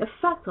life can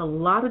affect a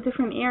lot of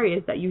different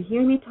areas that you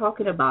hear me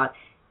talking about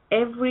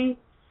every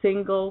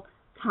single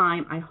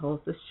time I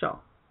host this show.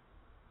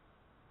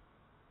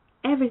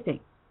 Everything.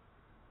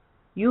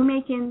 You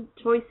making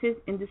choices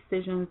and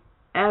decisions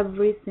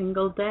every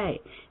single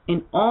day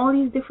in all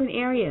these different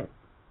areas.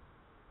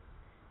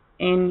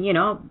 And,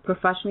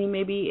 professionally,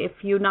 maybe if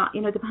you're not,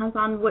 depends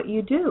on what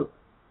you do.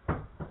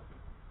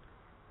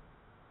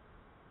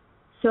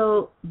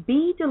 So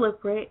be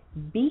deliberate,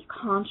 be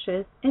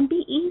conscious, and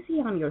be easy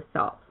on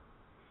yourself.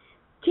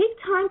 Take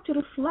time to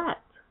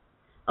reflect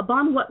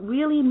upon what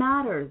really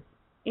matters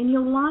in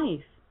your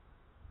life.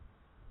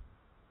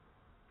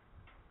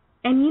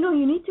 And,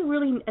 you need to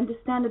really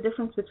understand the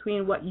difference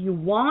between what you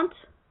want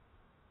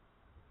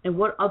and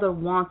what other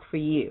wants for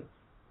you.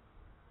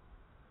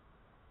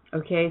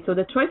 Okay, so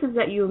the choices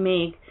that you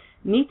make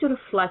need to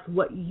reflect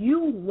what you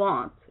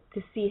want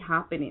to see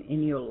happening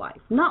in your life,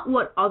 not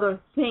what others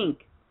think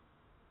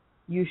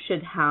you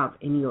should have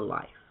in your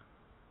life.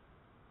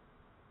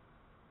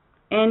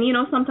 And,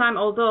 sometimes,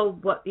 although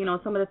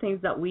some of the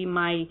things that we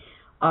might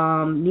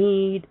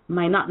need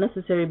might not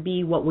necessarily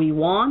be what we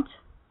want,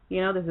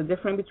 there's a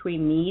difference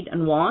between need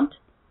and want.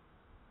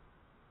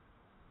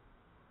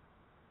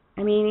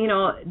 I mean,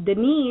 the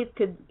need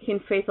can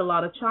face a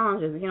lot of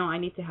challenges. I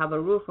need to have a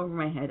roof over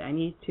my head. I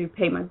need to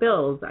pay my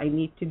bills. I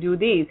need to do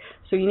these.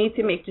 So you need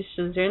to make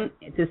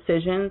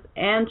decisions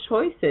and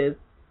choices,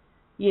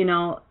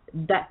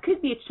 that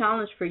could be a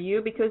challenge for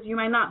you because you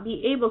might not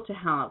be able to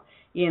have,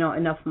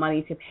 enough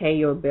money to pay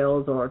your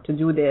bills or to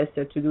do this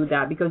or to do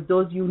that, because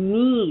those you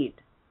need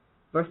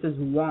versus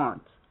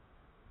want.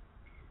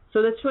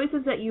 So the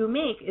choices that you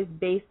make is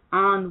based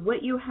on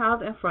what you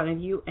have in front of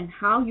you and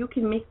how you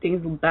can make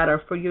things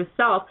better for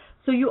yourself,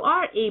 so you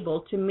are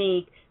able to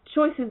make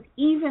choices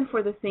even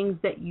for the things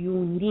that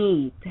you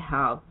need to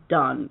have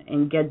done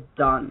and get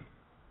done,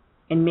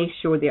 and make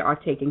sure they are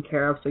taken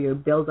care of, so your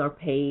bills are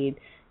paid,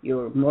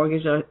 your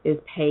mortgage is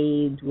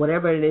paid,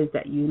 whatever it is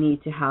that you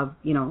need to have,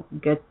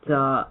 get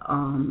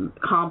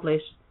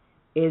accomplished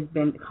is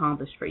been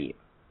accomplished for you.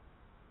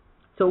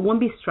 So it won't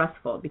be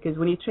stressful, because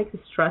when you take the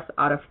stress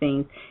out of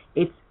things,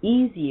 it's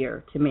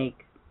easier to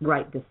make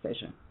right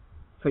decisions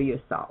for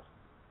yourself.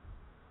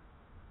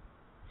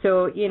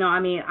 So,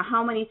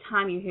 how many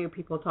times you hear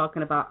people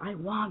talking about, I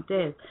want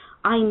this,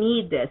 I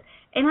need this.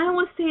 And I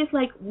always say, it's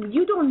like,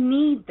 you don't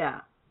need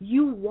that.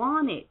 You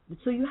want it.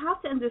 So you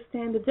have to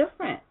understand the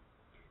difference.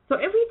 So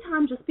every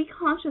time, just be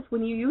conscious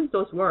when you use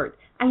those words.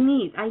 I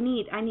need.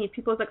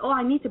 People are like, oh,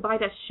 I need to buy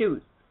that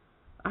shoes.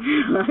 I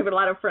have a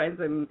lot of friends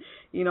and,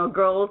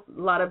 girls,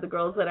 a lot of the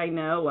girls that I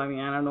know, I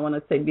don't want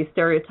to say be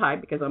stereotyped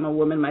because I'm a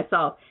woman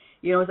myself,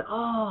 it's,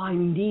 oh, I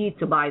need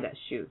to buy that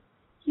shoe.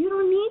 You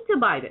don't need to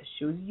buy that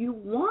shoe. You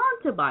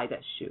want to buy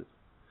that shoe.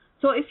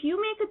 So if you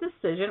make a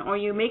decision or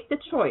you make the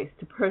choice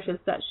to purchase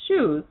that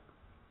shoes,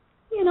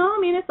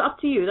 it's up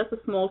to you. That's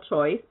a small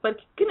choice, but it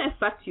can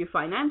affect you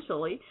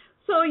financially.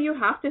 So you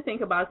have to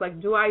think about,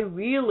 like, do I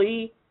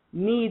really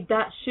need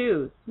that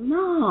shoes?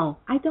 No,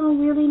 I don't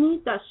really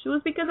need that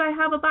shoes because I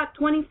have about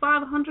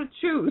 2,500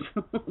 shoes,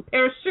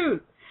 pair of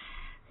shoes.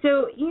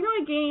 So,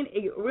 again,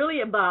 it's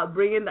really about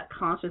bringing that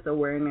conscious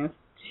awareness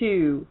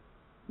to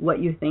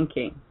what you're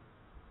thinking,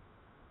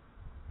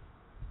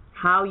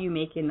 how you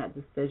making that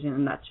decision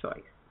and that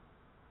choice.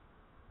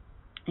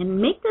 And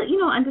make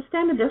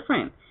understand the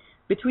difference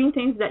between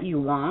things that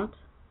you want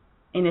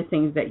and the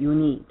things that you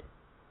need.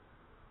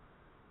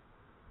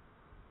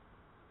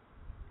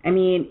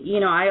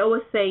 I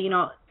always say,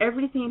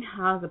 everything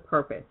has a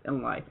purpose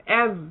in life.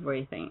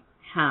 Everything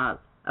has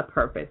a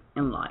purpose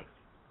in life.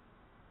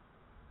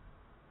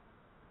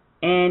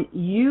 And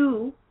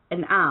you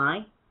and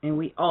I, and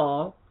we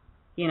all,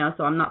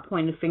 so I'm not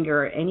pointing a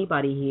finger at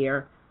anybody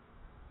here,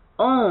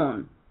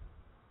 own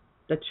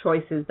the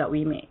choices that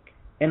we make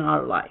in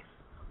our life.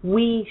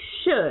 We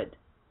should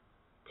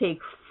take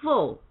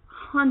full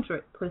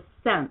 100%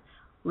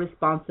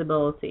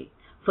 responsibility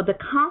for the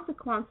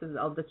consequences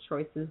of the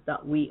choices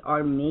that we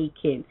are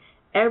making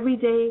every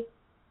day,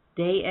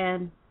 day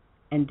in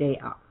and day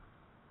out.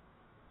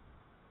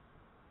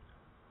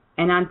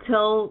 And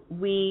until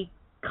we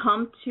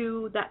come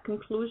to that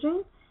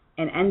conclusion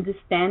and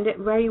understand it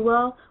very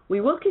well,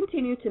 we will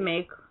continue to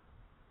make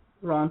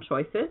wrong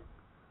choices,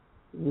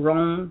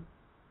 wrong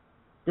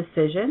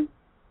decisions,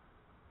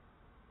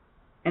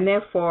 and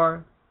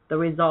therefore the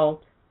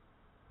result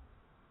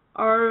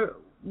are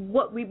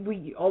what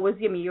we always,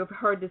 I mean, you've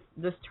heard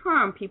this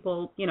term,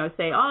 people,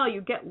 say, oh,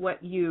 you get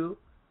what you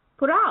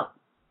put out.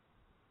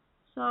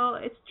 So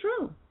it's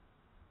true.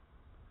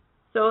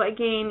 So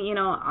again,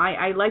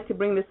 I like to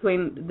bring this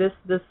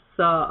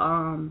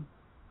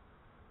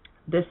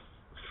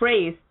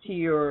phrase to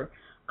your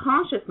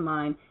conscious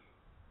mind.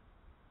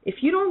 If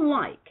you don't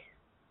like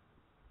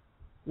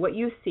what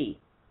you see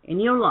in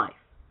your life,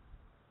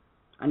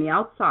 on the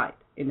outside,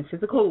 in the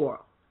physical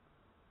world,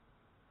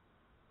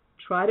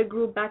 try to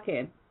group back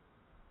in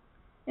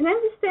and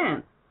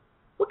understand,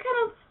 what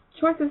kind of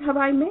choices have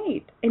I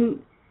made? And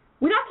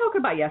we're not talking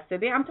about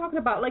yesterday. I'm talking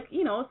about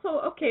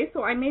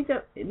so I made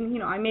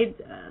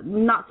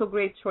not so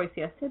great choice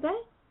yesterday,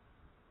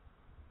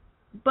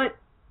 but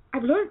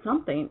I've learned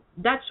something.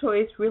 That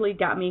choice really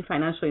got me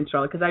financially in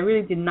trouble because I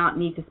really did not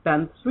need to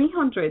spend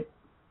 $300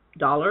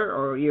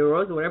 or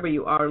euros or whatever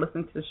you are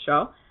listening to the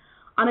show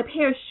on a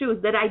pair of shoes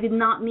that I did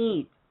not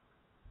need.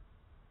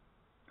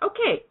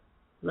 Okay,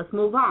 let's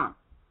move on.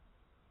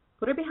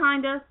 Put it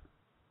behind us.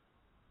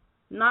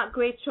 Not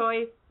great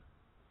choice.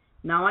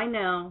 Now I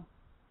know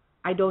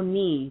I don't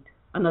need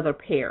another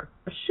pair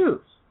of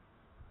shoes.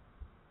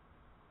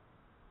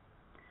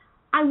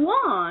 I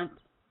want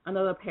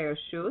another pair of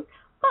shoes,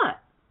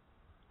 but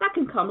that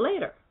can come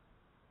later.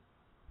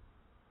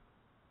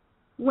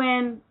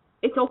 When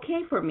it's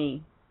okay for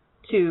me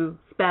to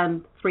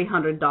spend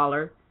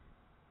 $300,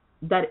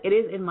 that it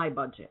is in my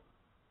budget.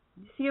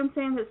 You see what I'm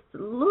saying? It's a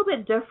little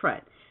bit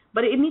different,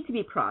 but it needs to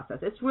be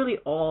processed. It's really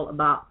all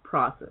about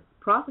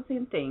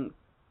processing things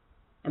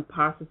and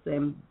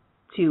processing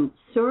to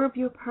serve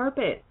your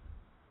purpose.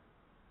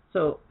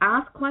 So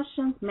ask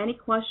questions, many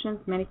questions,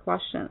 many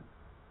questions.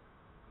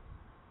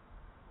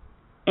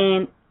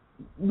 And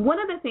one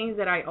of the things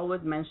that I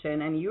always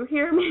mention, and you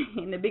hear me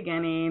in the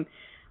beginning,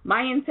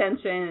 my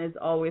intention is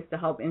always to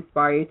help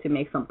inspire you to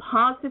make some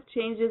positive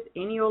changes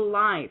in your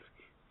life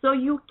so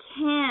you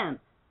can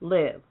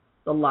live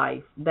the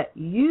life that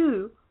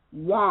you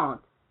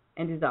want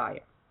and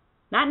desire.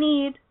 Not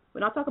need.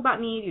 We're not talking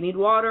about need. You need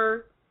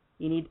water.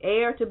 You need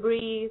air to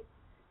breathe.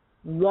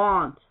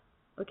 Want.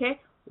 Okay?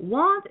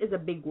 Want is a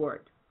big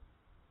word.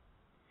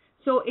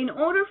 So in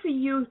order for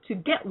you to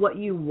get what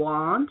you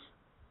want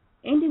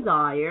and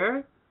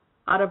desire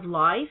out of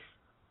life,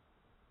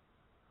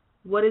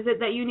 what is it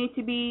that you need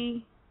to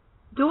be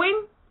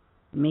doing?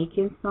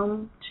 Making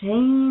some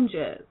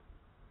changes.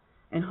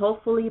 And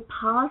hopefully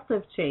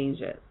positive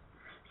changes.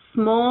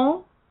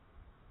 Small,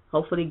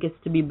 hopefully gets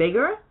to be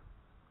bigger.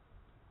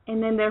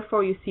 And then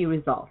therefore you see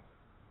results.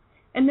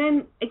 And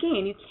then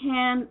again, you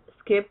can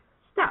skip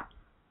steps.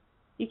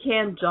 You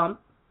can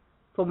jump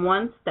from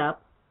one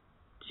step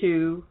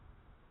to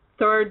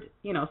third,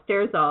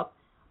 stairs up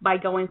by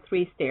going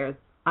 3 stairs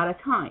at a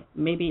time.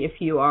 Maybe if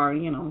you are,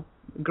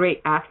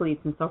 great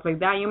athletes and stuff like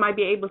that, you might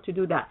be able to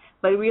do that.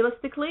 But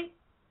realistically,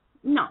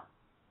 no.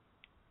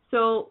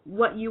 So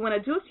what you want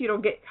to do so you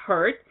don't get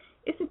hurt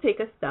is to take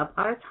a step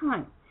at a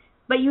time.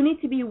 But you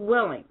need to be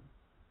willing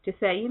to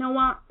say, you know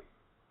what?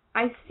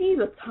 I see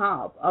the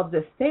top of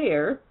the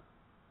stairs,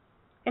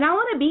 and I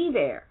want to be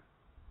there.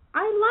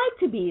 I like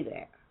to be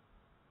there.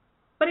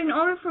 But in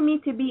order for me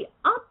to be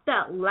up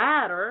that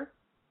ladder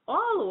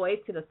all the way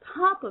to the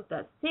top of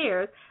that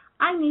stairs,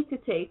 I need to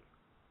take,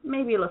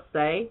 maybe let's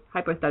say,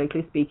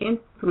 hypothetically speaking,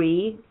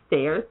 3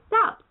 stair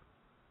steps.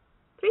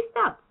 3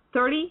 steps,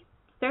 30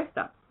 stair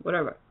steps,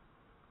 whatever.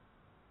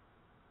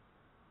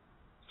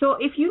 So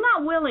if you're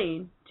not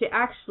willing to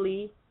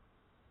actually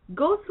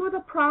go through the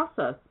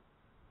process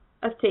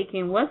of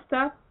taking one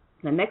step,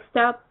 the next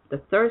step, the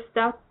third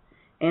step,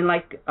 and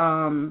like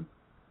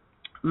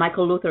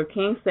Michael Luther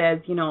King says,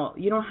 you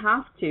don't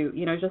have to,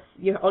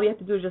 all you have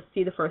to do is just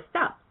see the first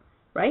step,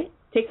 right?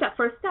 Take that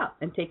first step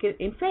and take it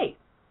in faith.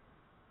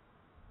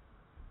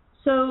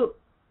 So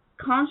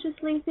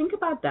consciously think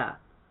about that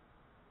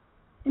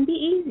and be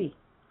easy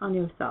on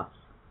yourself.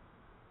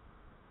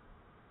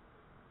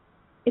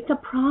 It's a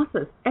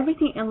process.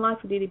 Everything in life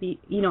needs to be,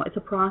 it's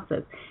a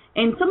process.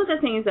 And some of the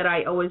things that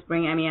I always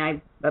bring,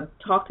 I've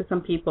talked to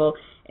some people,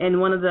 and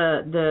one of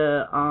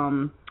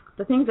the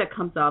things that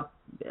comes up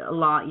a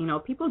lot,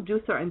 people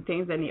do certain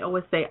things and they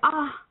always say,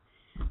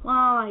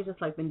 I just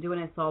been doing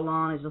it so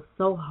long, it's just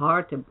so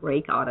hard to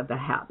break out of the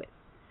habit.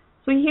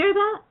 So you hear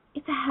that?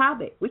 It's a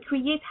habit. We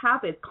create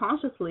habits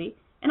consciously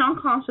and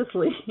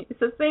unconsciously. It's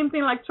the same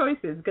thing like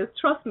choices, because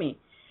trust me,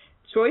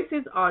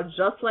 choices are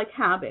just like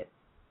habits.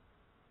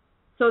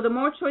 So the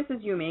more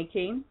choices you're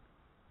making,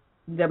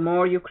 the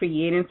more you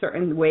create a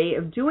certain way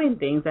of doing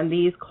things, and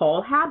these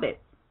call habits.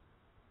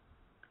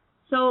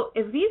 So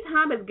if these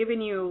habits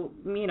giving you,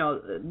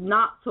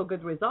 not so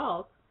good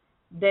results,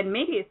 then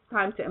maybe it's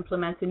time to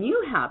implement a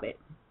new habit,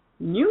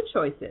 new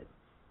choices,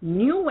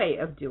 new way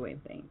of doing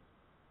things.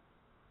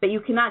 But you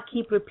cannot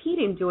keep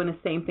repeating doing the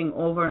same thing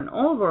over and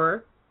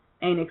over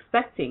and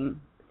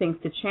expecting things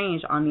to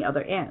change on the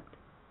other end.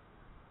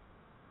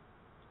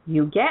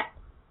 You get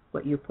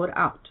what you put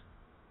out.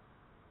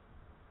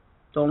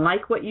 Don't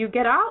like what you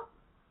get out?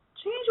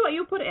 Change what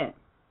you put in.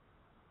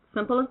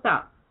 Simple as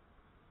that.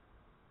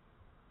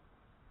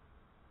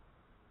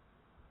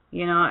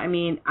 You know, I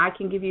mean, I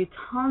can give you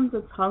tons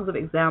and tons of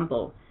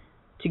examples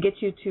to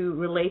get you to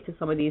relate to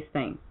some of these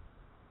things.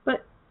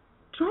 But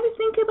try to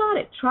think about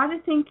it. Try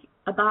to think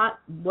about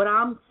what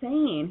I'm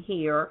saying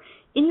here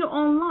in your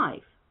own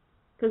life.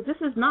 Because this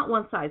is not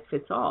one size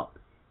fits all.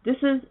 This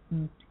is,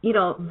 you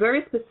know,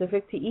 very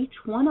specific to each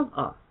one of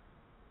us.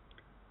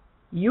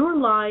 Your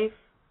life,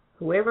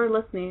 whoever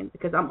listening,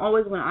 because I'm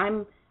always, when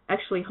I'm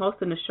actually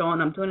hosting the show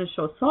and I'm doing the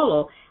show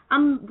solo,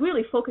 I'm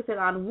really focusing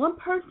on one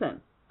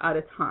person at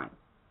a time.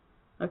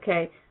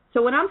 Okay?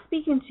 So when I'm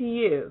speaking to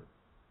you,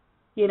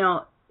 you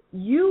know,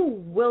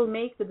 you will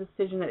make the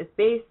decision that is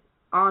based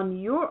on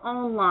your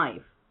own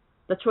life,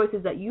 the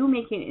choices that you're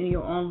making in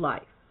your own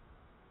life.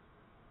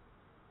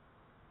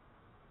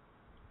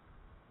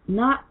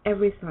 Not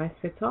every size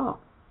fits all.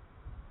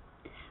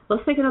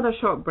 Let's take another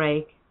short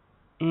break,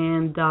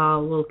 and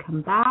we'll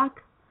come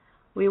back.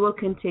 We will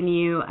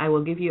continue. I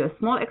will give you a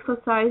small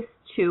exercise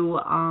to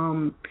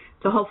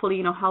hopefully,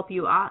 you know, help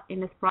you out in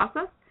this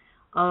process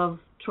of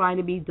trying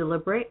to be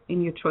deliberate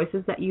in your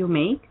choices that you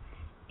make,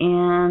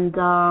 and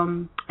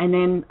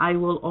then I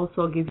will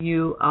also give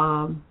you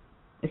a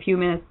few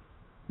minutes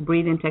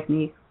breathing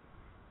techniques.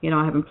 You know,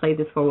 I haven't played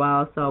this for a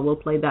while, so we'll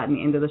play that in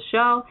the end of the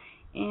show,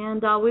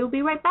 and we'll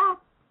be right back.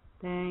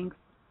 Thanks.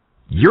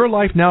 Your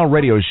Life Now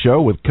radio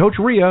show with Coach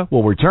Rhea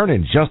will return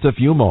in just a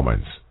few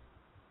moments.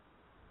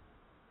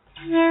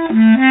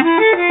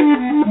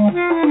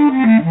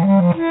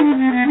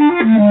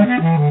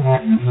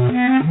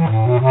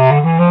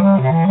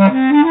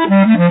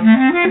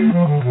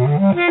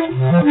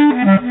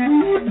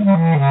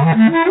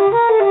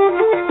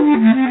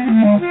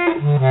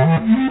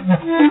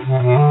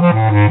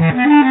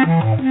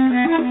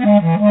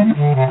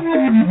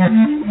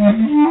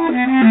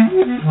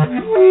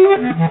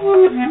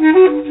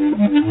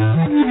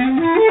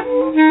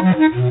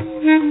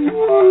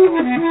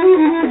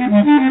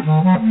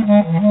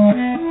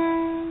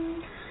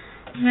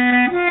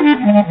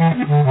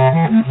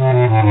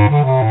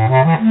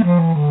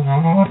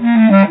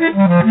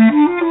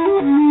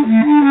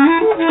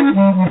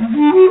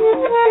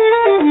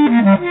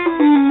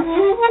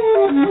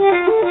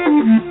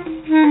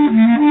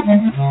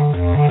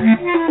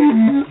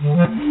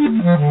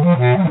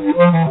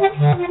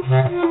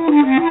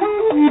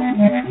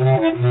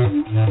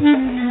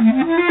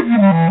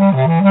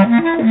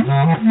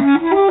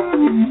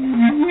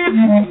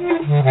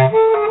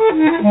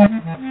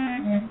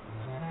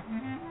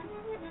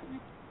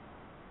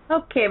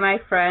 Okay, my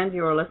friend,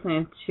 you are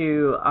listening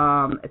to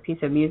a piece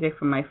of music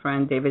from my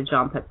friend David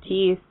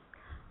Jean-Baptiste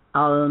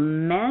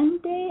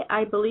Almende,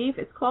 I believe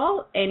it's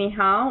called.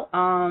 Anyhow,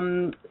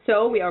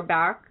 so we are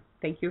back.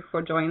 Thank you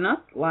for joining us.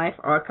 Live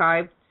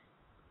archived,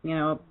 you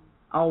know,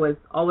 always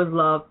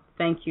love.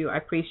 Thank you. I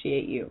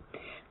appreciate you.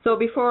 So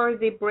before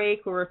the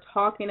break, we were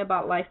talking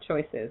about life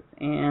choices,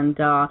 and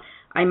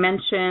I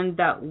mentioned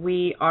that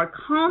we are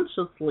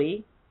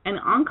consciously and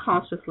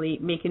unconsciously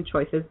making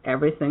choices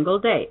every single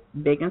day,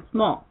 big and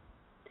small.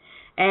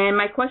 And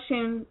my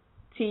question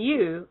to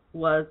you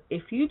was,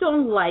 if you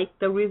don't like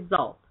the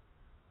result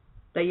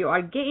that you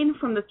are getting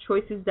from the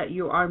choices that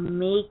you are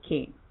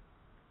making,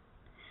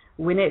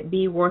 wouldn't it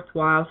be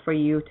worthwhile for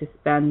you to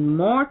spend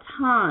more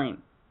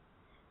time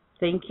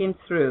thinking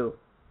through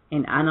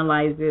and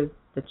analyzing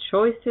the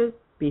choices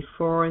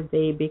before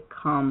they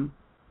become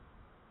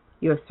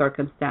your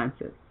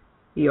circumstances,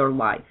 your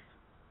life?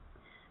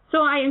 So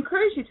I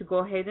encourage you to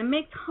go ahead and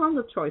make tons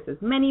of choices,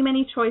 many,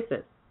 many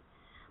choices.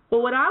 But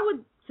what I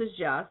would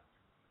suggest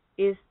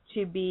is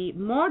to be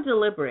more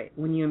deliberate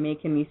when you're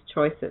making these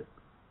choices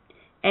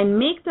and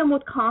make them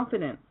with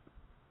confidence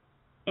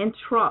and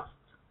trust,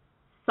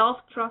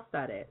 self-trust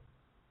at it.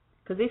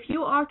 Because if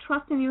you are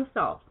trusting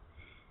yourself,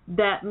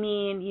 that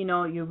means, you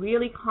know, you're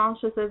really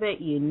conscious of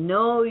it, you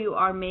know you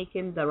are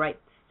making the right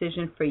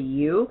decision for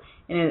you.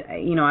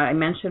 And, you know, I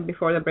mentioned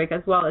before the break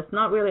as well, it's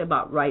not really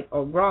about right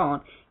or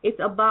wrong. It's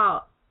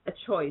about a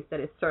choice that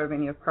is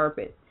serving your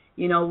purpose.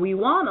 You know, we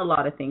want a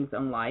lot of things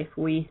in life.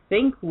 We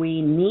think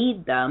we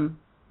need them.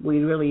 We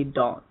really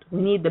don't.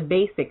 We need the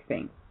basic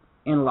things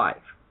in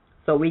life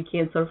so we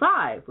can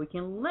survive, we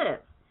can live.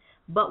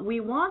 But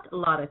we want a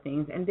lot of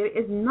things, and there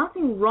is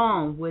nothing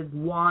wrong with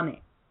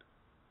wanting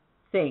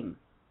things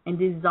and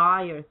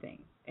desire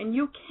things. And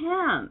you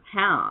can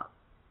have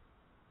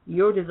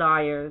your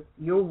desires,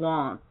 your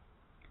wants,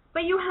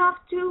 but you have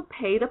to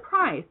pay the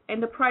price.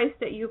 And the price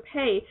that you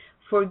pay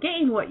for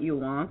getting what you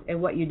want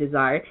and what you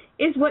desire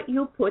is what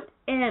you put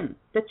in,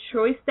 the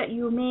choice that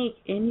you make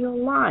in your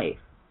life.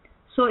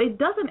 So it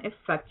doesn't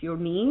affect your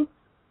needs.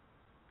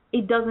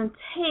 It doesn't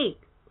take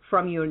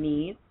from your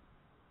needs.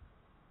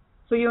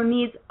 So your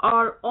needs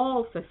are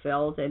all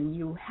fulfilled, and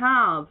you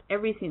have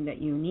everything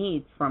that you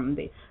need, from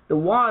the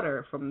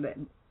water, from the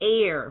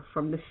air,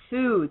 from the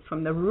food,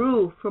 from the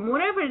roof, from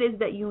whatever it is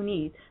that you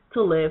need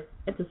to live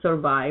and to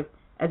survive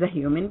as a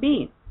human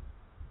being.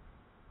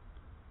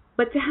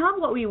 But to have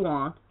what we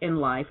want in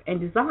life and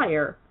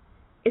desire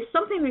is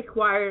something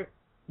require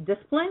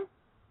discipline,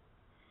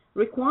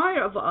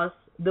 require of us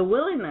the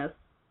willingness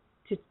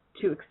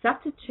to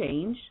accept a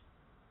change,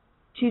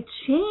 to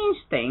change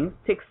things,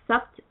 to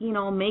accept,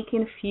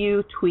 making a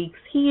few tweaks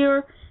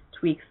here,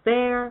 tweaks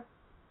there.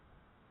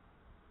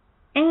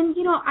 And,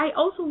 I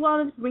also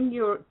want to bring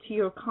to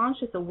your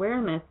conscious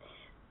awareness,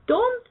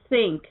 don't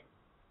think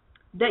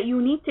that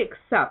you need to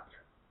accept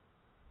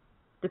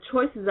the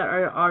choices that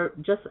are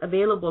just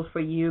available for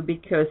you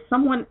because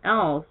someone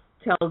else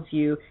tells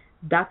you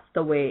that's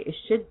the way it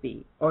should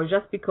be, or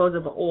just because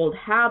of old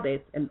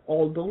habits and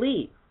old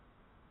beliefs.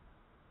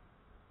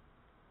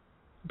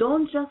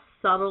 Don't just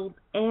settle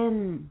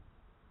in.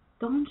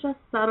 Don't just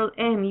settle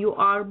in. You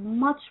are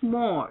much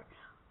more,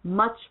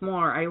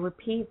 I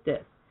repeat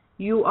this.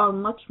 You are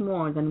much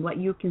more than what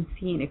you can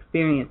see and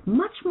experience.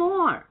 Much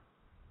more.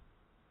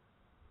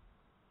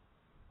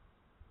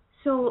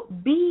 So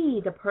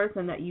be the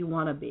person that you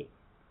want to be.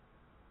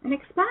 And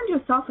expand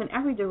yourself in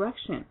every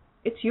direction.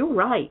 It's your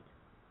right.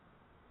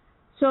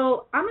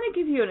 So I'm going to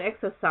give you an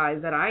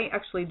exercise that I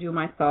actually do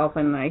myself,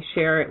 and I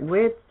share it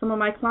with some of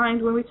my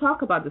clients when we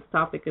talk about this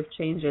topic of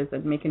changes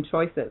and making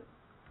choices.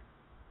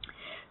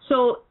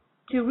 So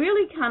to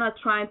really kind of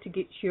try to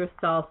get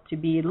yourself to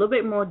be a little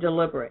bit more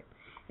deliberate.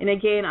 And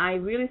again, I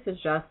really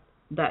suggest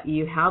that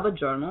you have a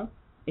journal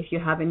if you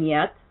haven't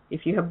yet.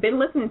 If you have been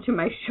listening to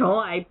my show,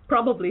 I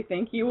probably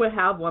think you will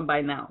have one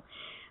by now.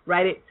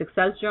 Write it,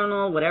 success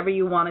journal, whatever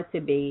you want it to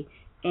be.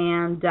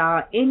 And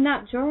in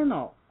that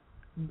journal,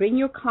 bring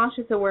your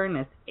conscious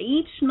awareness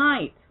each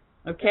night,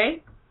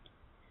 okay,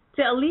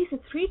 to at least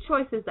 3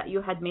 choices that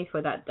you had made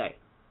for that day.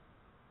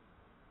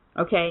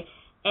 Okay?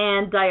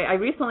 And I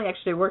recently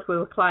actually worked with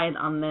a client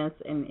on this,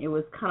 and it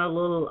was kind of a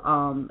little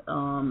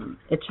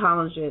a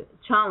challenge,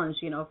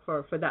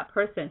 for that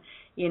person,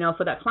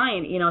 for that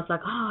client. It's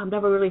like, I've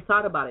never really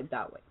thought about it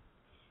that way.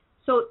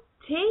 So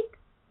take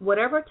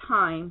whatever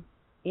time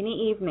in the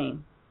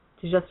evening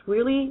to just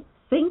really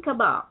think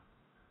about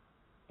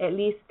at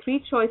least 3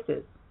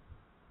 choices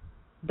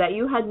that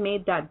you had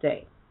made that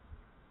day.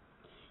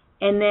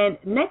 And then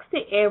next to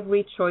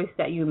every choice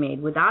that you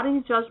made, without any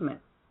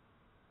judgment,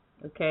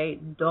 okay,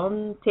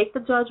 don't take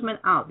the judgment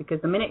out, because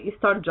the minute you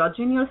start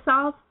judging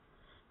yourself,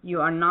 you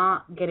are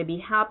not going to be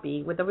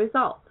happy with the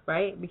result,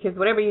 right? Because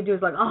whatever you do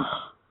is like,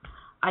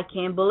 I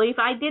can't believe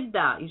I did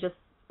that. You just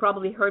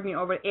probably heard me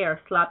over air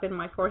slapping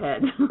my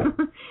forehead.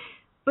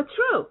 But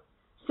true.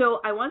 So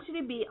I want you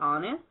to be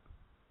honest,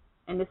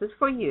 and this is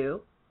for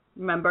you.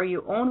 Remember,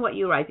 you own what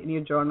you write in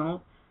your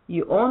journal.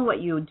 You own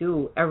what you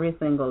do every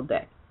single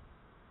day.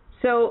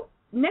 So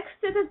next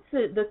to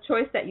the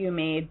choice that you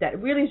made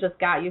that really just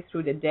got you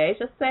through the day,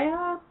 just say,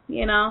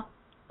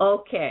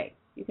 okay.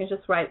 You can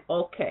just write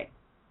okay.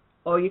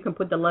 Or you can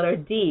put the letter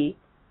D,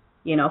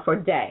 for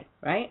day,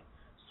 right?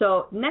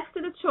 So next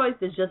to the choice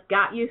that just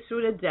got you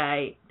through the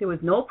day, there was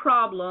no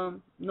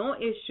problem, no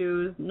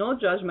issues, no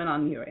judgment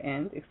on your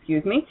end,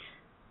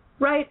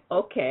 write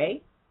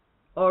okay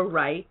or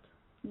write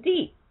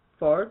D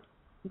for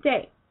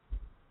day.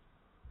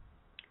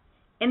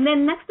 And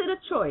then next to the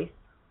choice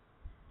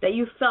that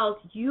you felt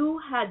you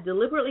had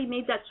deliberately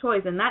made that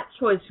choice, and that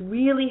choice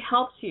really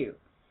helped you,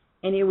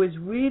 and it was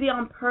really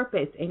on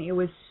purpose, and it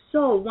was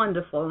so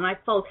wonderful, and I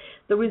felt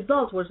the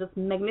results were just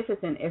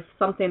magnificent if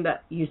something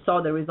that you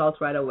saw the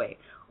results right away,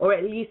 or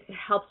at least it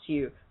helped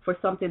you for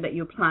something that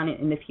you planned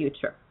in the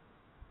future,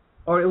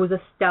 or it was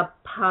a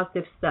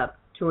positive step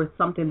towards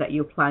something that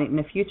you planned in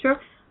the future.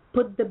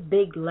 Put the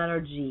big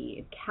letter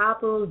G,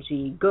 capital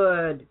G,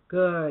 good,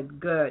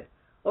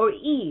 or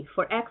E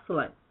for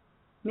excellent.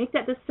 Make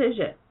that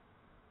decision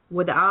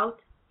without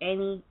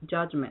any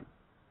judgment.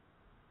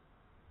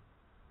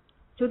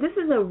 So this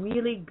is a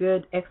really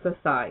good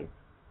exercise.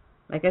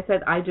 Like I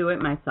said, I do it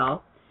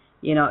myself.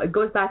 It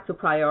goes back to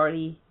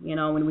priority,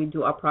 when we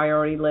do our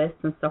priority list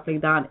and stuff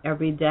like that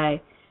every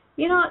day.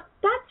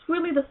 That's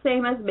really the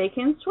same as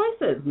making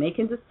choices,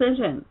 making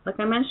decisions. Like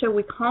I mentioned,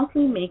 we're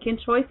constantly making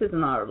choices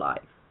in our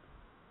life.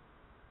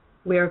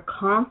 We're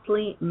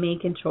constantly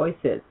making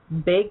choices,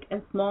 big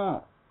and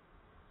small.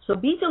 So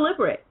be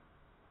deliberate.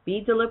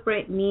 Be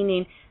deliberate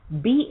meaning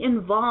be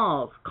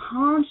involved,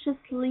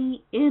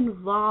 consciously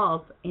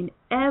involved in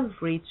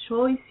every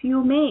choice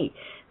you make.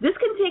 This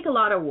can take a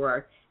lot of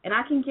work, and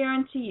I can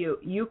guarantee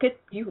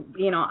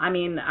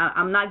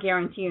I'm not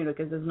guaranteeing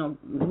because there's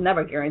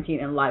never guaranteed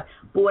in life.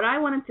 But what I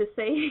wanted to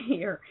say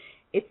here,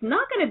 it's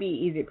not going to be an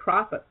easy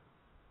process.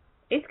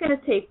 It's going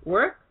to take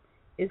work.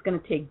 It's going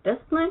to take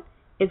discipline.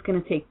 It's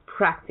going to take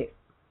practice.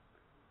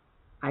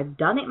 I've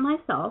done it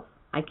myself.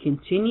 I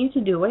continue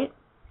to do it.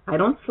 I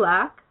don't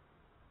slack,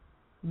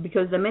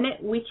 because the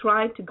minute we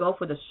try to go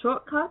for the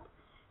shortcut,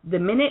 the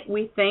minute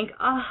we think,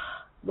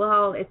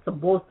 it's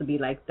supposed to be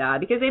like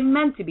that, because it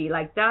meant to be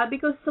like that,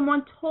 because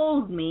someone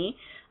told me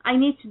I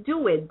need to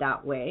do it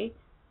that way,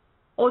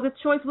 or the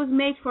choice was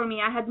made for me,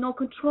 I had no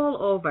control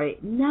over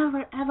it.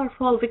 Never, ever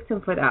fall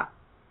victim for that.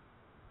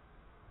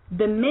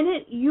 The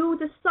minute you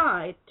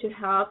decide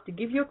to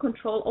give your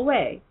control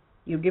away,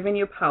 you're giving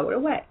your power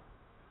away.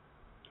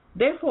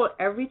 Therefore,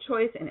 every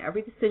choice and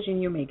every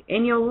decision you make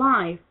in your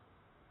life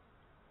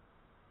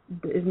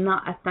is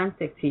not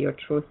authentic to your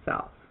true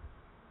self.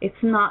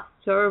 It's not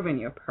serving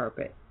your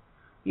purpose.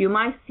 You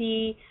might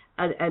see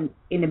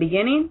in the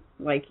beginning,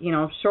 like,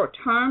 short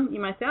term, you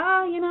might say,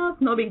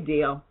 it's no big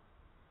deal.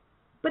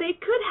 But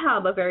it could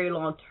have a very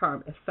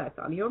long-term effect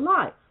on your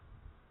life.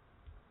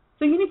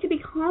 So you need to be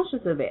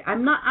conscious of it.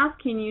 I'm not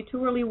asking you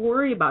to really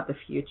worry about the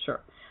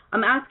future.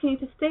 I'm asking you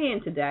to stay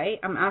in today.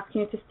 I'm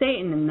asking you to stay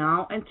in the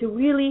now and to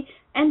really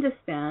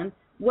understand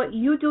what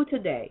you do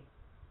today.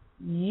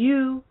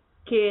 You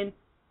can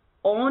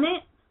own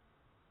it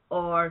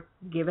or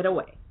give it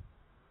away.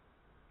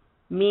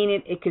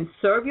 Meaning it can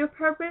serve your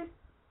purpose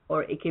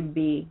or it can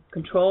be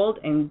controlled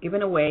and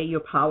given away your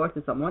power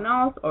to someone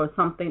else or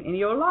something in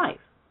your life.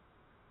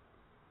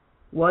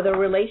 Whether a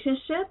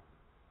relationship,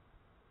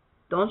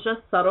 don't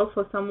just settle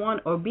for someone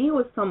or be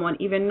with someone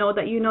even though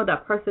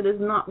that person is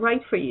not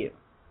right for you.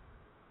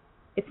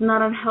 It's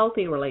not a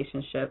healthy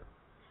relationship,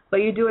 but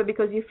you do it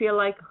because you feel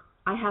like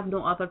I have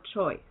no other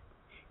choice.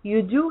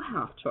 You do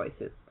have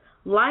choices.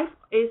 Life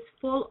is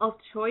full of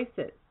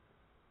choices,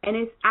 and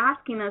it's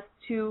asking us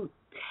to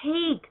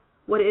take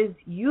what is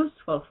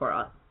useful for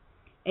us.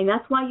 And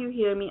that's why you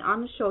hear me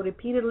on the show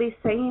repeatedly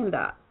saying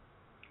that.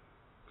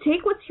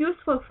 Take what's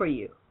useful for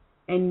you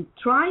and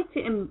try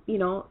to,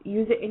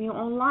 use it in your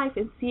own life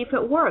and see if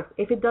it works.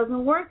 If it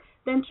doesn't work,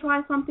 then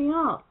try something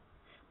else.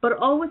 But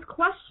always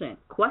question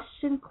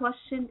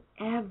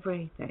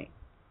everything.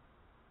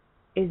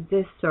 Is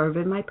this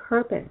serving my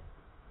purpose?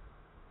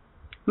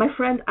 My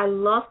friend, I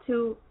love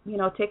to,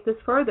 take this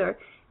further.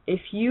 If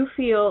you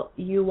feel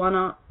you want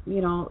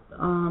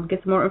to,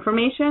 get some more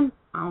information,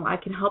 I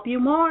can help you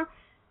more.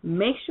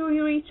 Make sure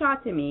you reach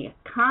out to me.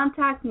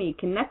 Contact me.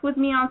 Connect with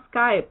me on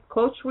Skype.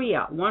 Coach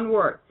Ria, one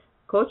word.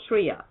 Coach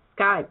Ria,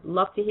 Skype.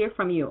 Love to hear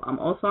from you. I'm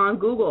also on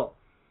Google.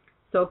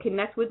 So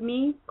connect with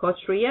me, Coach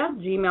Ria,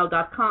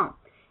 gmail.com.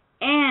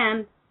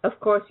 And, of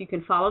course, you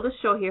can follow the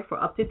show here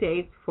for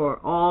up-to-date for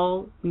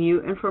all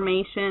new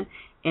information.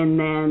 And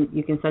then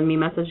you can send me a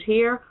message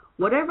here.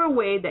 Whatever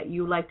way that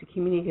you like to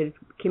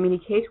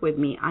communicate with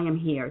me, I am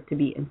here to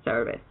be in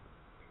service.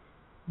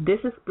 This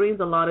brings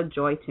a lot of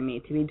joy to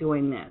me to be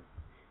doing this.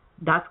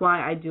 That's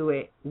why I do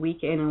it week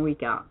in and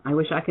week out. I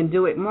wish I could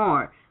do it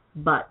more,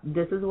 but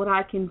this is what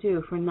I can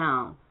do for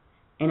now.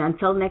 And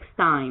until next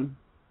time,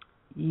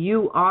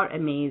 you are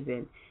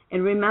amazing.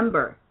 And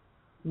remember,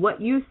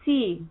 what you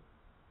see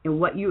and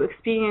what you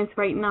experience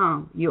right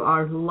now, you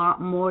are a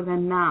lot more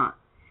than that.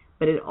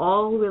 But it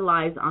all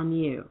relies on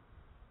you.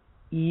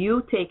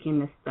 You taking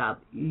the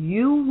step.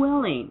 You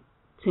willing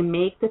to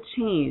make the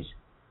change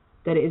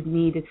that is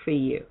needed for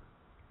you,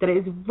 that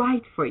is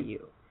right for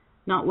you,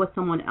 not what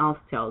someone else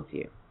tells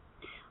you.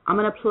 I'm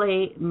going to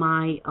play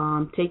my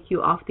take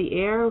you off the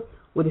air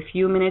with a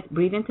few minutes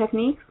breathing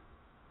techniques.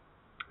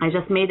 I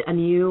just made a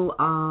new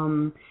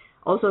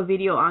also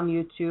video on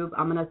YouTube.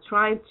 I'm going to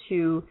try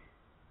to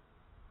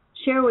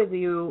share with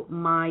you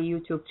my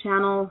YouTube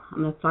channel.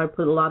 I'm going to try to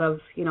put a lot of,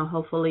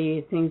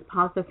 hopefully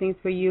positive things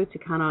for you to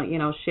kind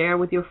of, share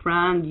with your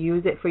friend,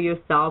 use it for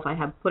yourself. I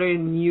have put in a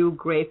new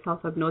great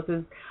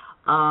self-hypnosis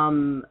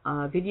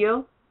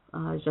video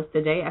just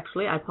today,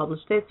 actually. I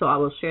published it, so I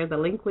will share the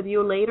link with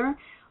you later.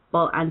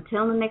 But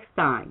until the next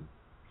time,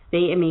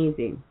 stay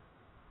amazing.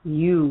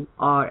 You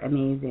are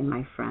amazing,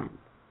 my friend.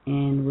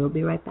 And we'll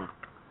be right back.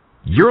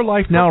 Your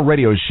Life Now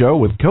radio show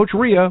with Coach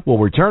Ria will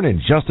return in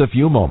just a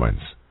few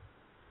moments.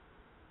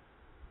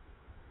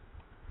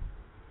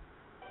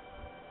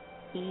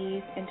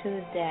 Ease into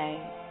the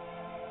day.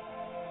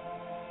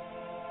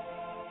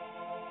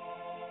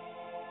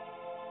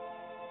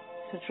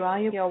 So draw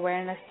your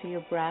awareness to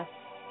your breath.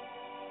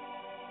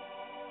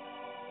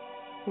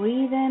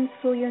 Breathe in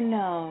through your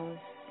nose,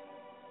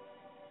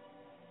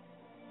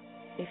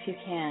 if you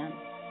can,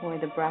 where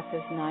the breath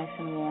is nice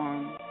and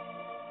warm.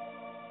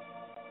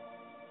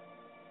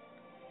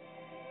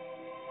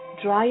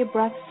 Draw your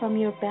breath from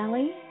your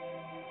belly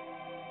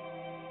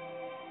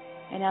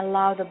and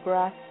allow the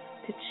breath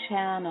to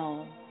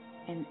channel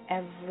in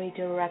every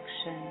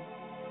direction.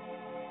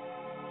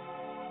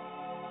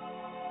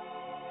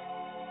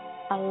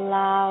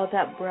 Allow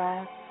that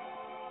breath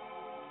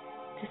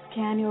to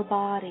scan your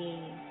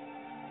body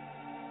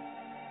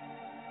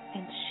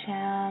and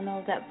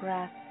channel that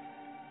breath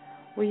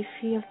where you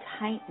feel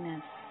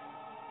tightness.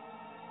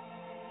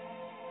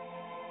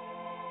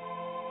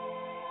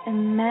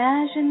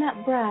 Imagine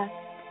that breath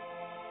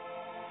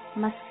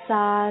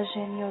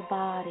massaging your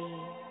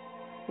body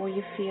where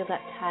you feel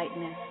that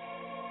tightness.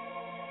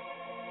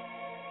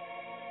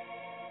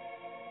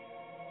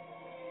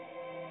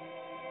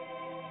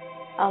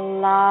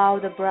 Allow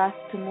the breath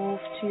to move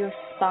to your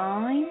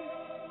spine,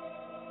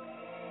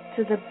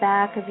 to the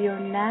back of your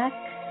neck,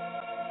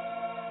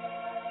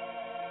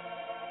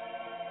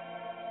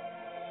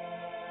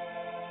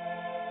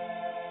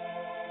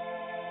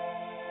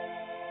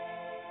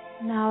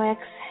 now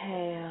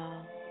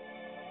exhale.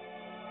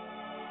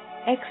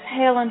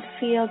 Exhale and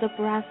feel the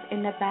breath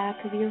in the back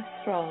of your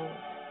throat.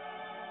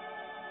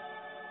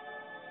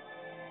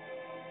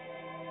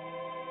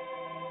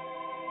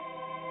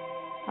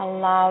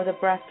 Allow the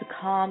breath to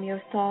calm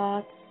your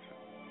thoughts.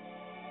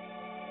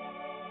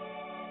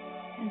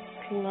 And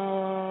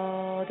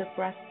slow the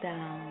breath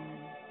down.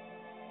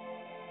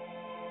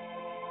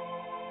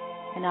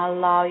 And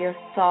allow your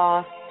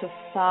thoughts to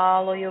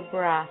follow your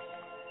breath.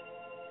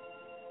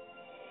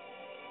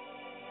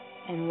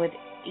 And with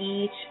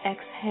each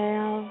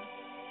exhale,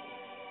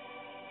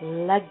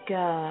 let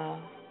go.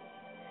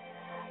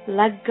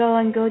 Let go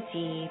and go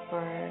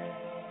deeper.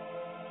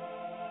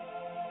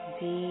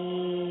 Deeper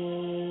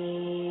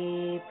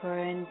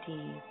and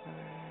deeper.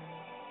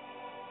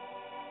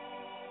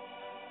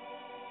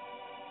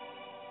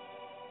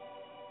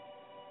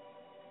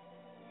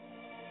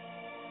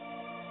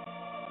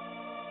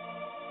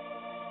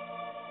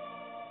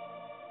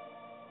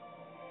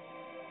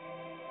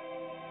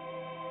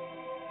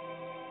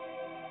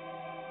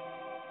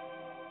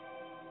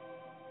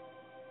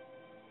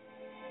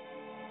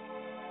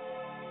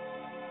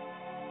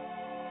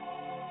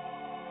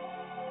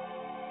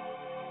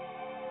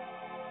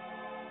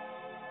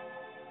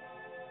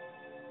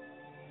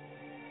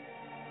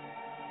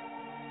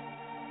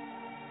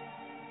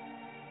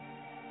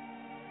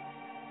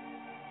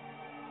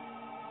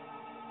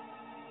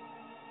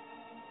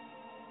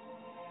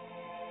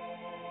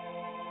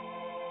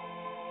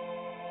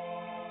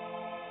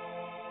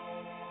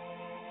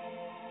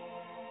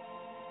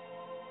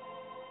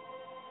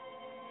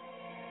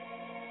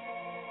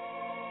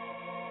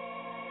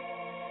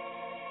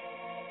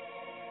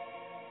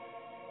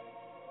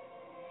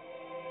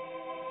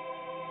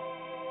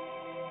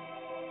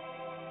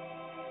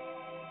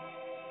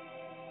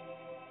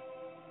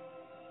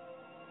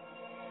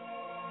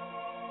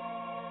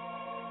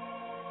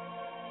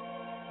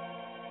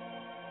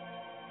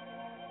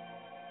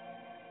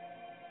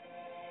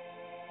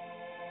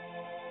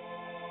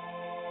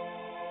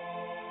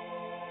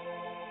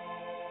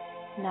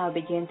 Now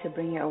begin to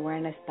bring your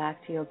awareness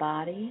back to your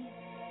body.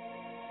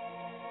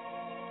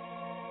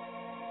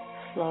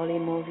 Slowly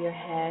move your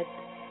head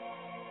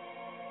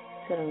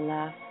to the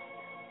left,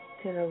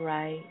 to the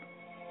right.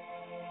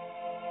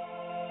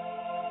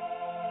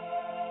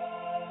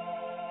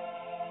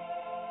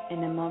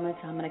 In a moment,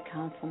 I'm going to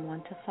count from 1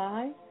 to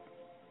 5.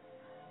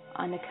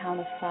 On the count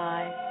of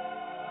 5,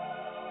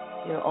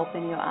 you'll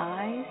open your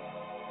eyes,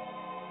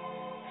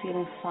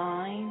 feeling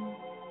fine,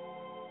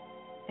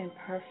 in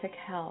perfect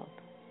health.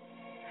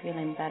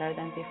 Feeling better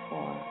than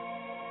before.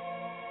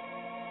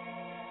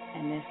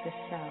 And this is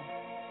so.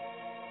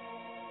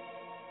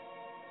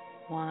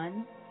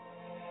 1,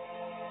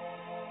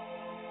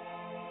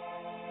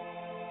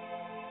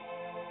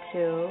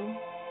 2,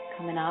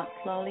 coming out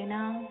slowly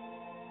now.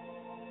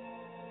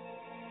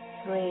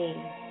 3.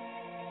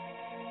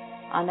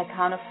 On the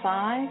count of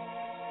 5,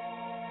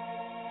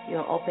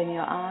 you'll open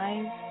your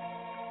eyes,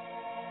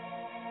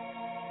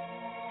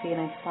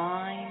 feeling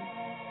fine,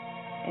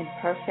 in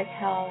perfect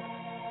health,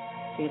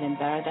 feeling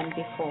better than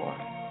before,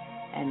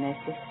 and this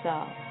is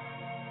so.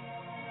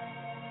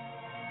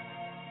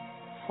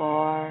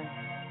 4,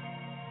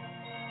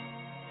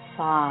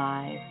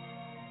 5.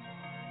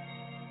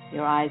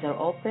 Your eyes are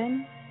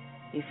open,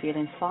 you're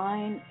feeling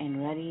fine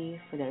and ready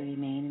for the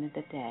remaining of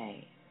the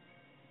day.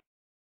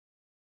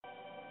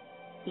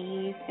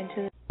 Ease into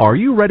the... Are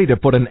you ready to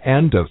put an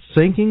end to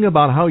thinking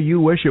about how you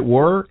wish it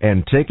were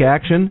and take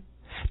action?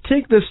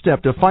 Take this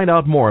step to find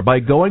out more by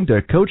going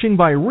to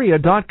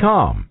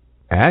coachingbyria.com.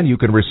 And you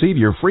can receive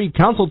your free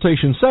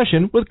consultation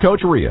session with Coach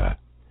Ria.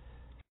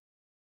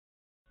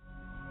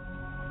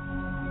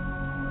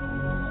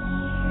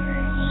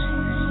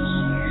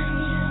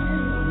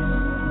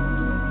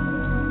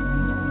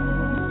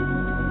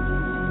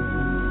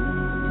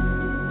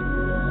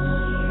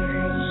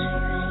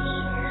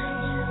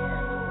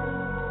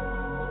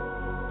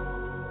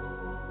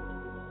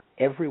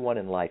 Everyone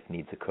in life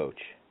needs a coach,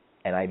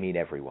 and I mean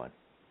everyone.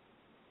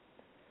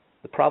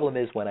 The problem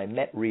is when I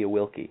met Ria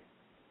Wilke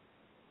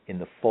in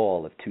the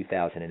fall of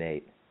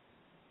 2008,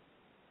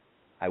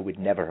 I would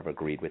never have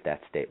agreed with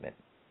that statement.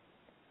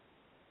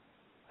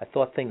 I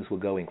thought things were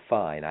going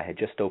fine. I had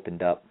just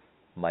opened up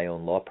my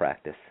own law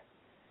practice,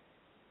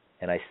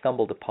 and I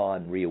stumbled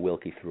upon Ria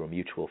Wilke through a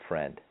mutual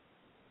friend.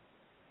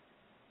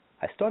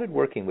 I started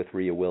working with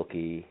Ria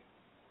Wilke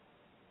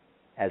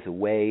as a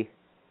way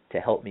to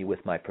help me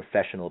with my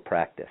professional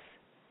practice.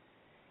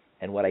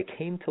 And what I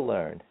came to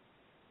learn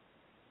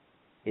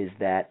is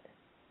that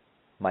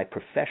my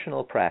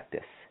professional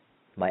practice,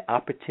 my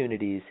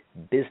opportunities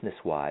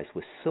business-wise,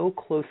 was so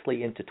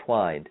closely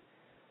intertwined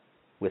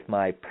with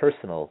my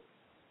personal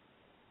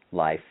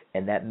life,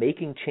 and that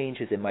making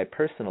changes in my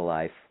personal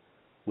life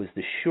was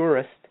the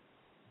surest,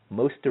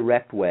 most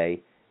direct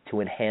way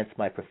to enhance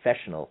my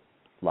professional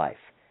life.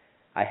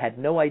 I had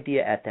no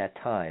idea at that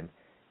time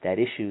that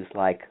issues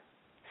like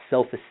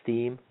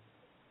self-esteem,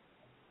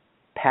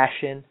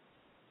 passion,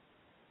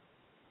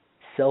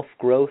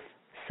 self-growth,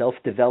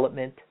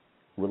 self-development,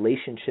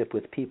 relationship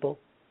with people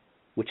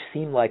which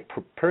seemed like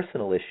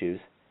personal issues,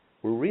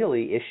 were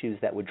really issues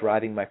that were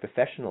driving my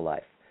professional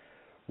life.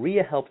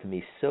 Ria helped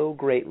me so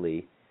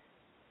greatly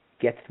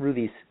get through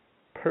these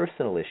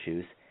personal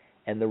issues,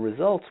 and the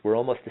results were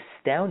almost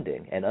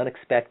astounding and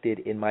unexpected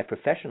in my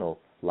professional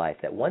life,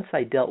 that once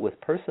I dealt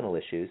with personal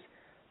issues,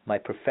 my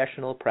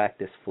professional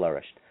practice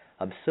flourished.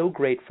 I'm so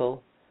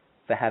grateful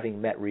for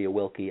having met Ria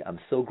Wilke. I'm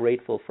so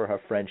grateful for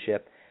her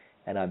friendship,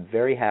 and I'm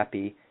very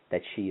happy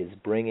that she is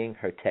bringing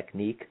her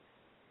technique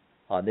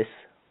on this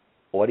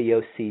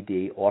audio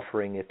CD,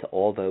 offering it to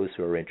all those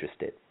who are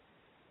interested.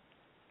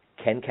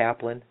 Ken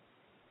Kaplan,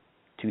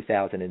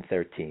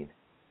 2013.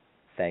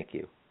 Thank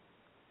you.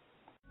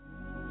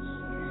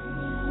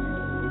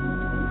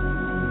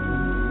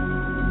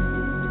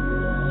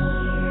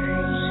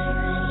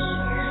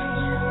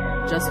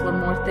 Just one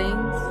more thing.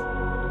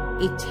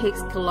 It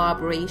takes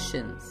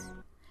collaborations,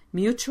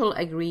 mutual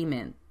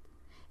agreement,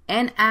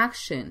 and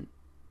action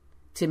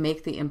to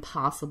make the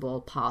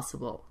impossible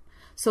possible.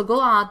 So go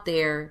out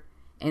there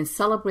and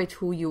celebrate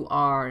who you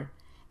are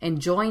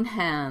and join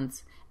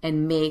hands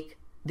and make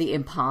the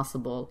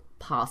impossible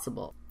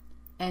possible.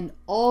 And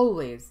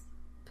always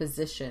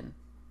position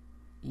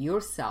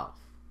yourself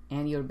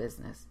and your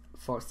business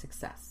for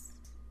success.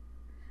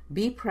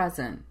 Be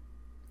present.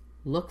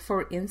 Look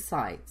for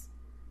insights.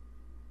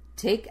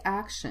 Take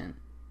action.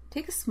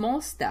 Take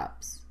small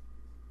steps.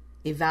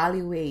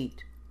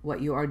 Evaluate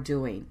what you are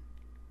doing.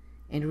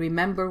 And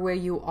remember where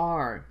you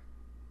are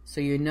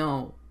so you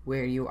know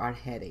where you are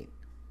heading.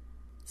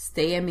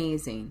 Stay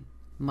amazing.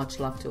 Much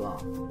love to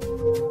all.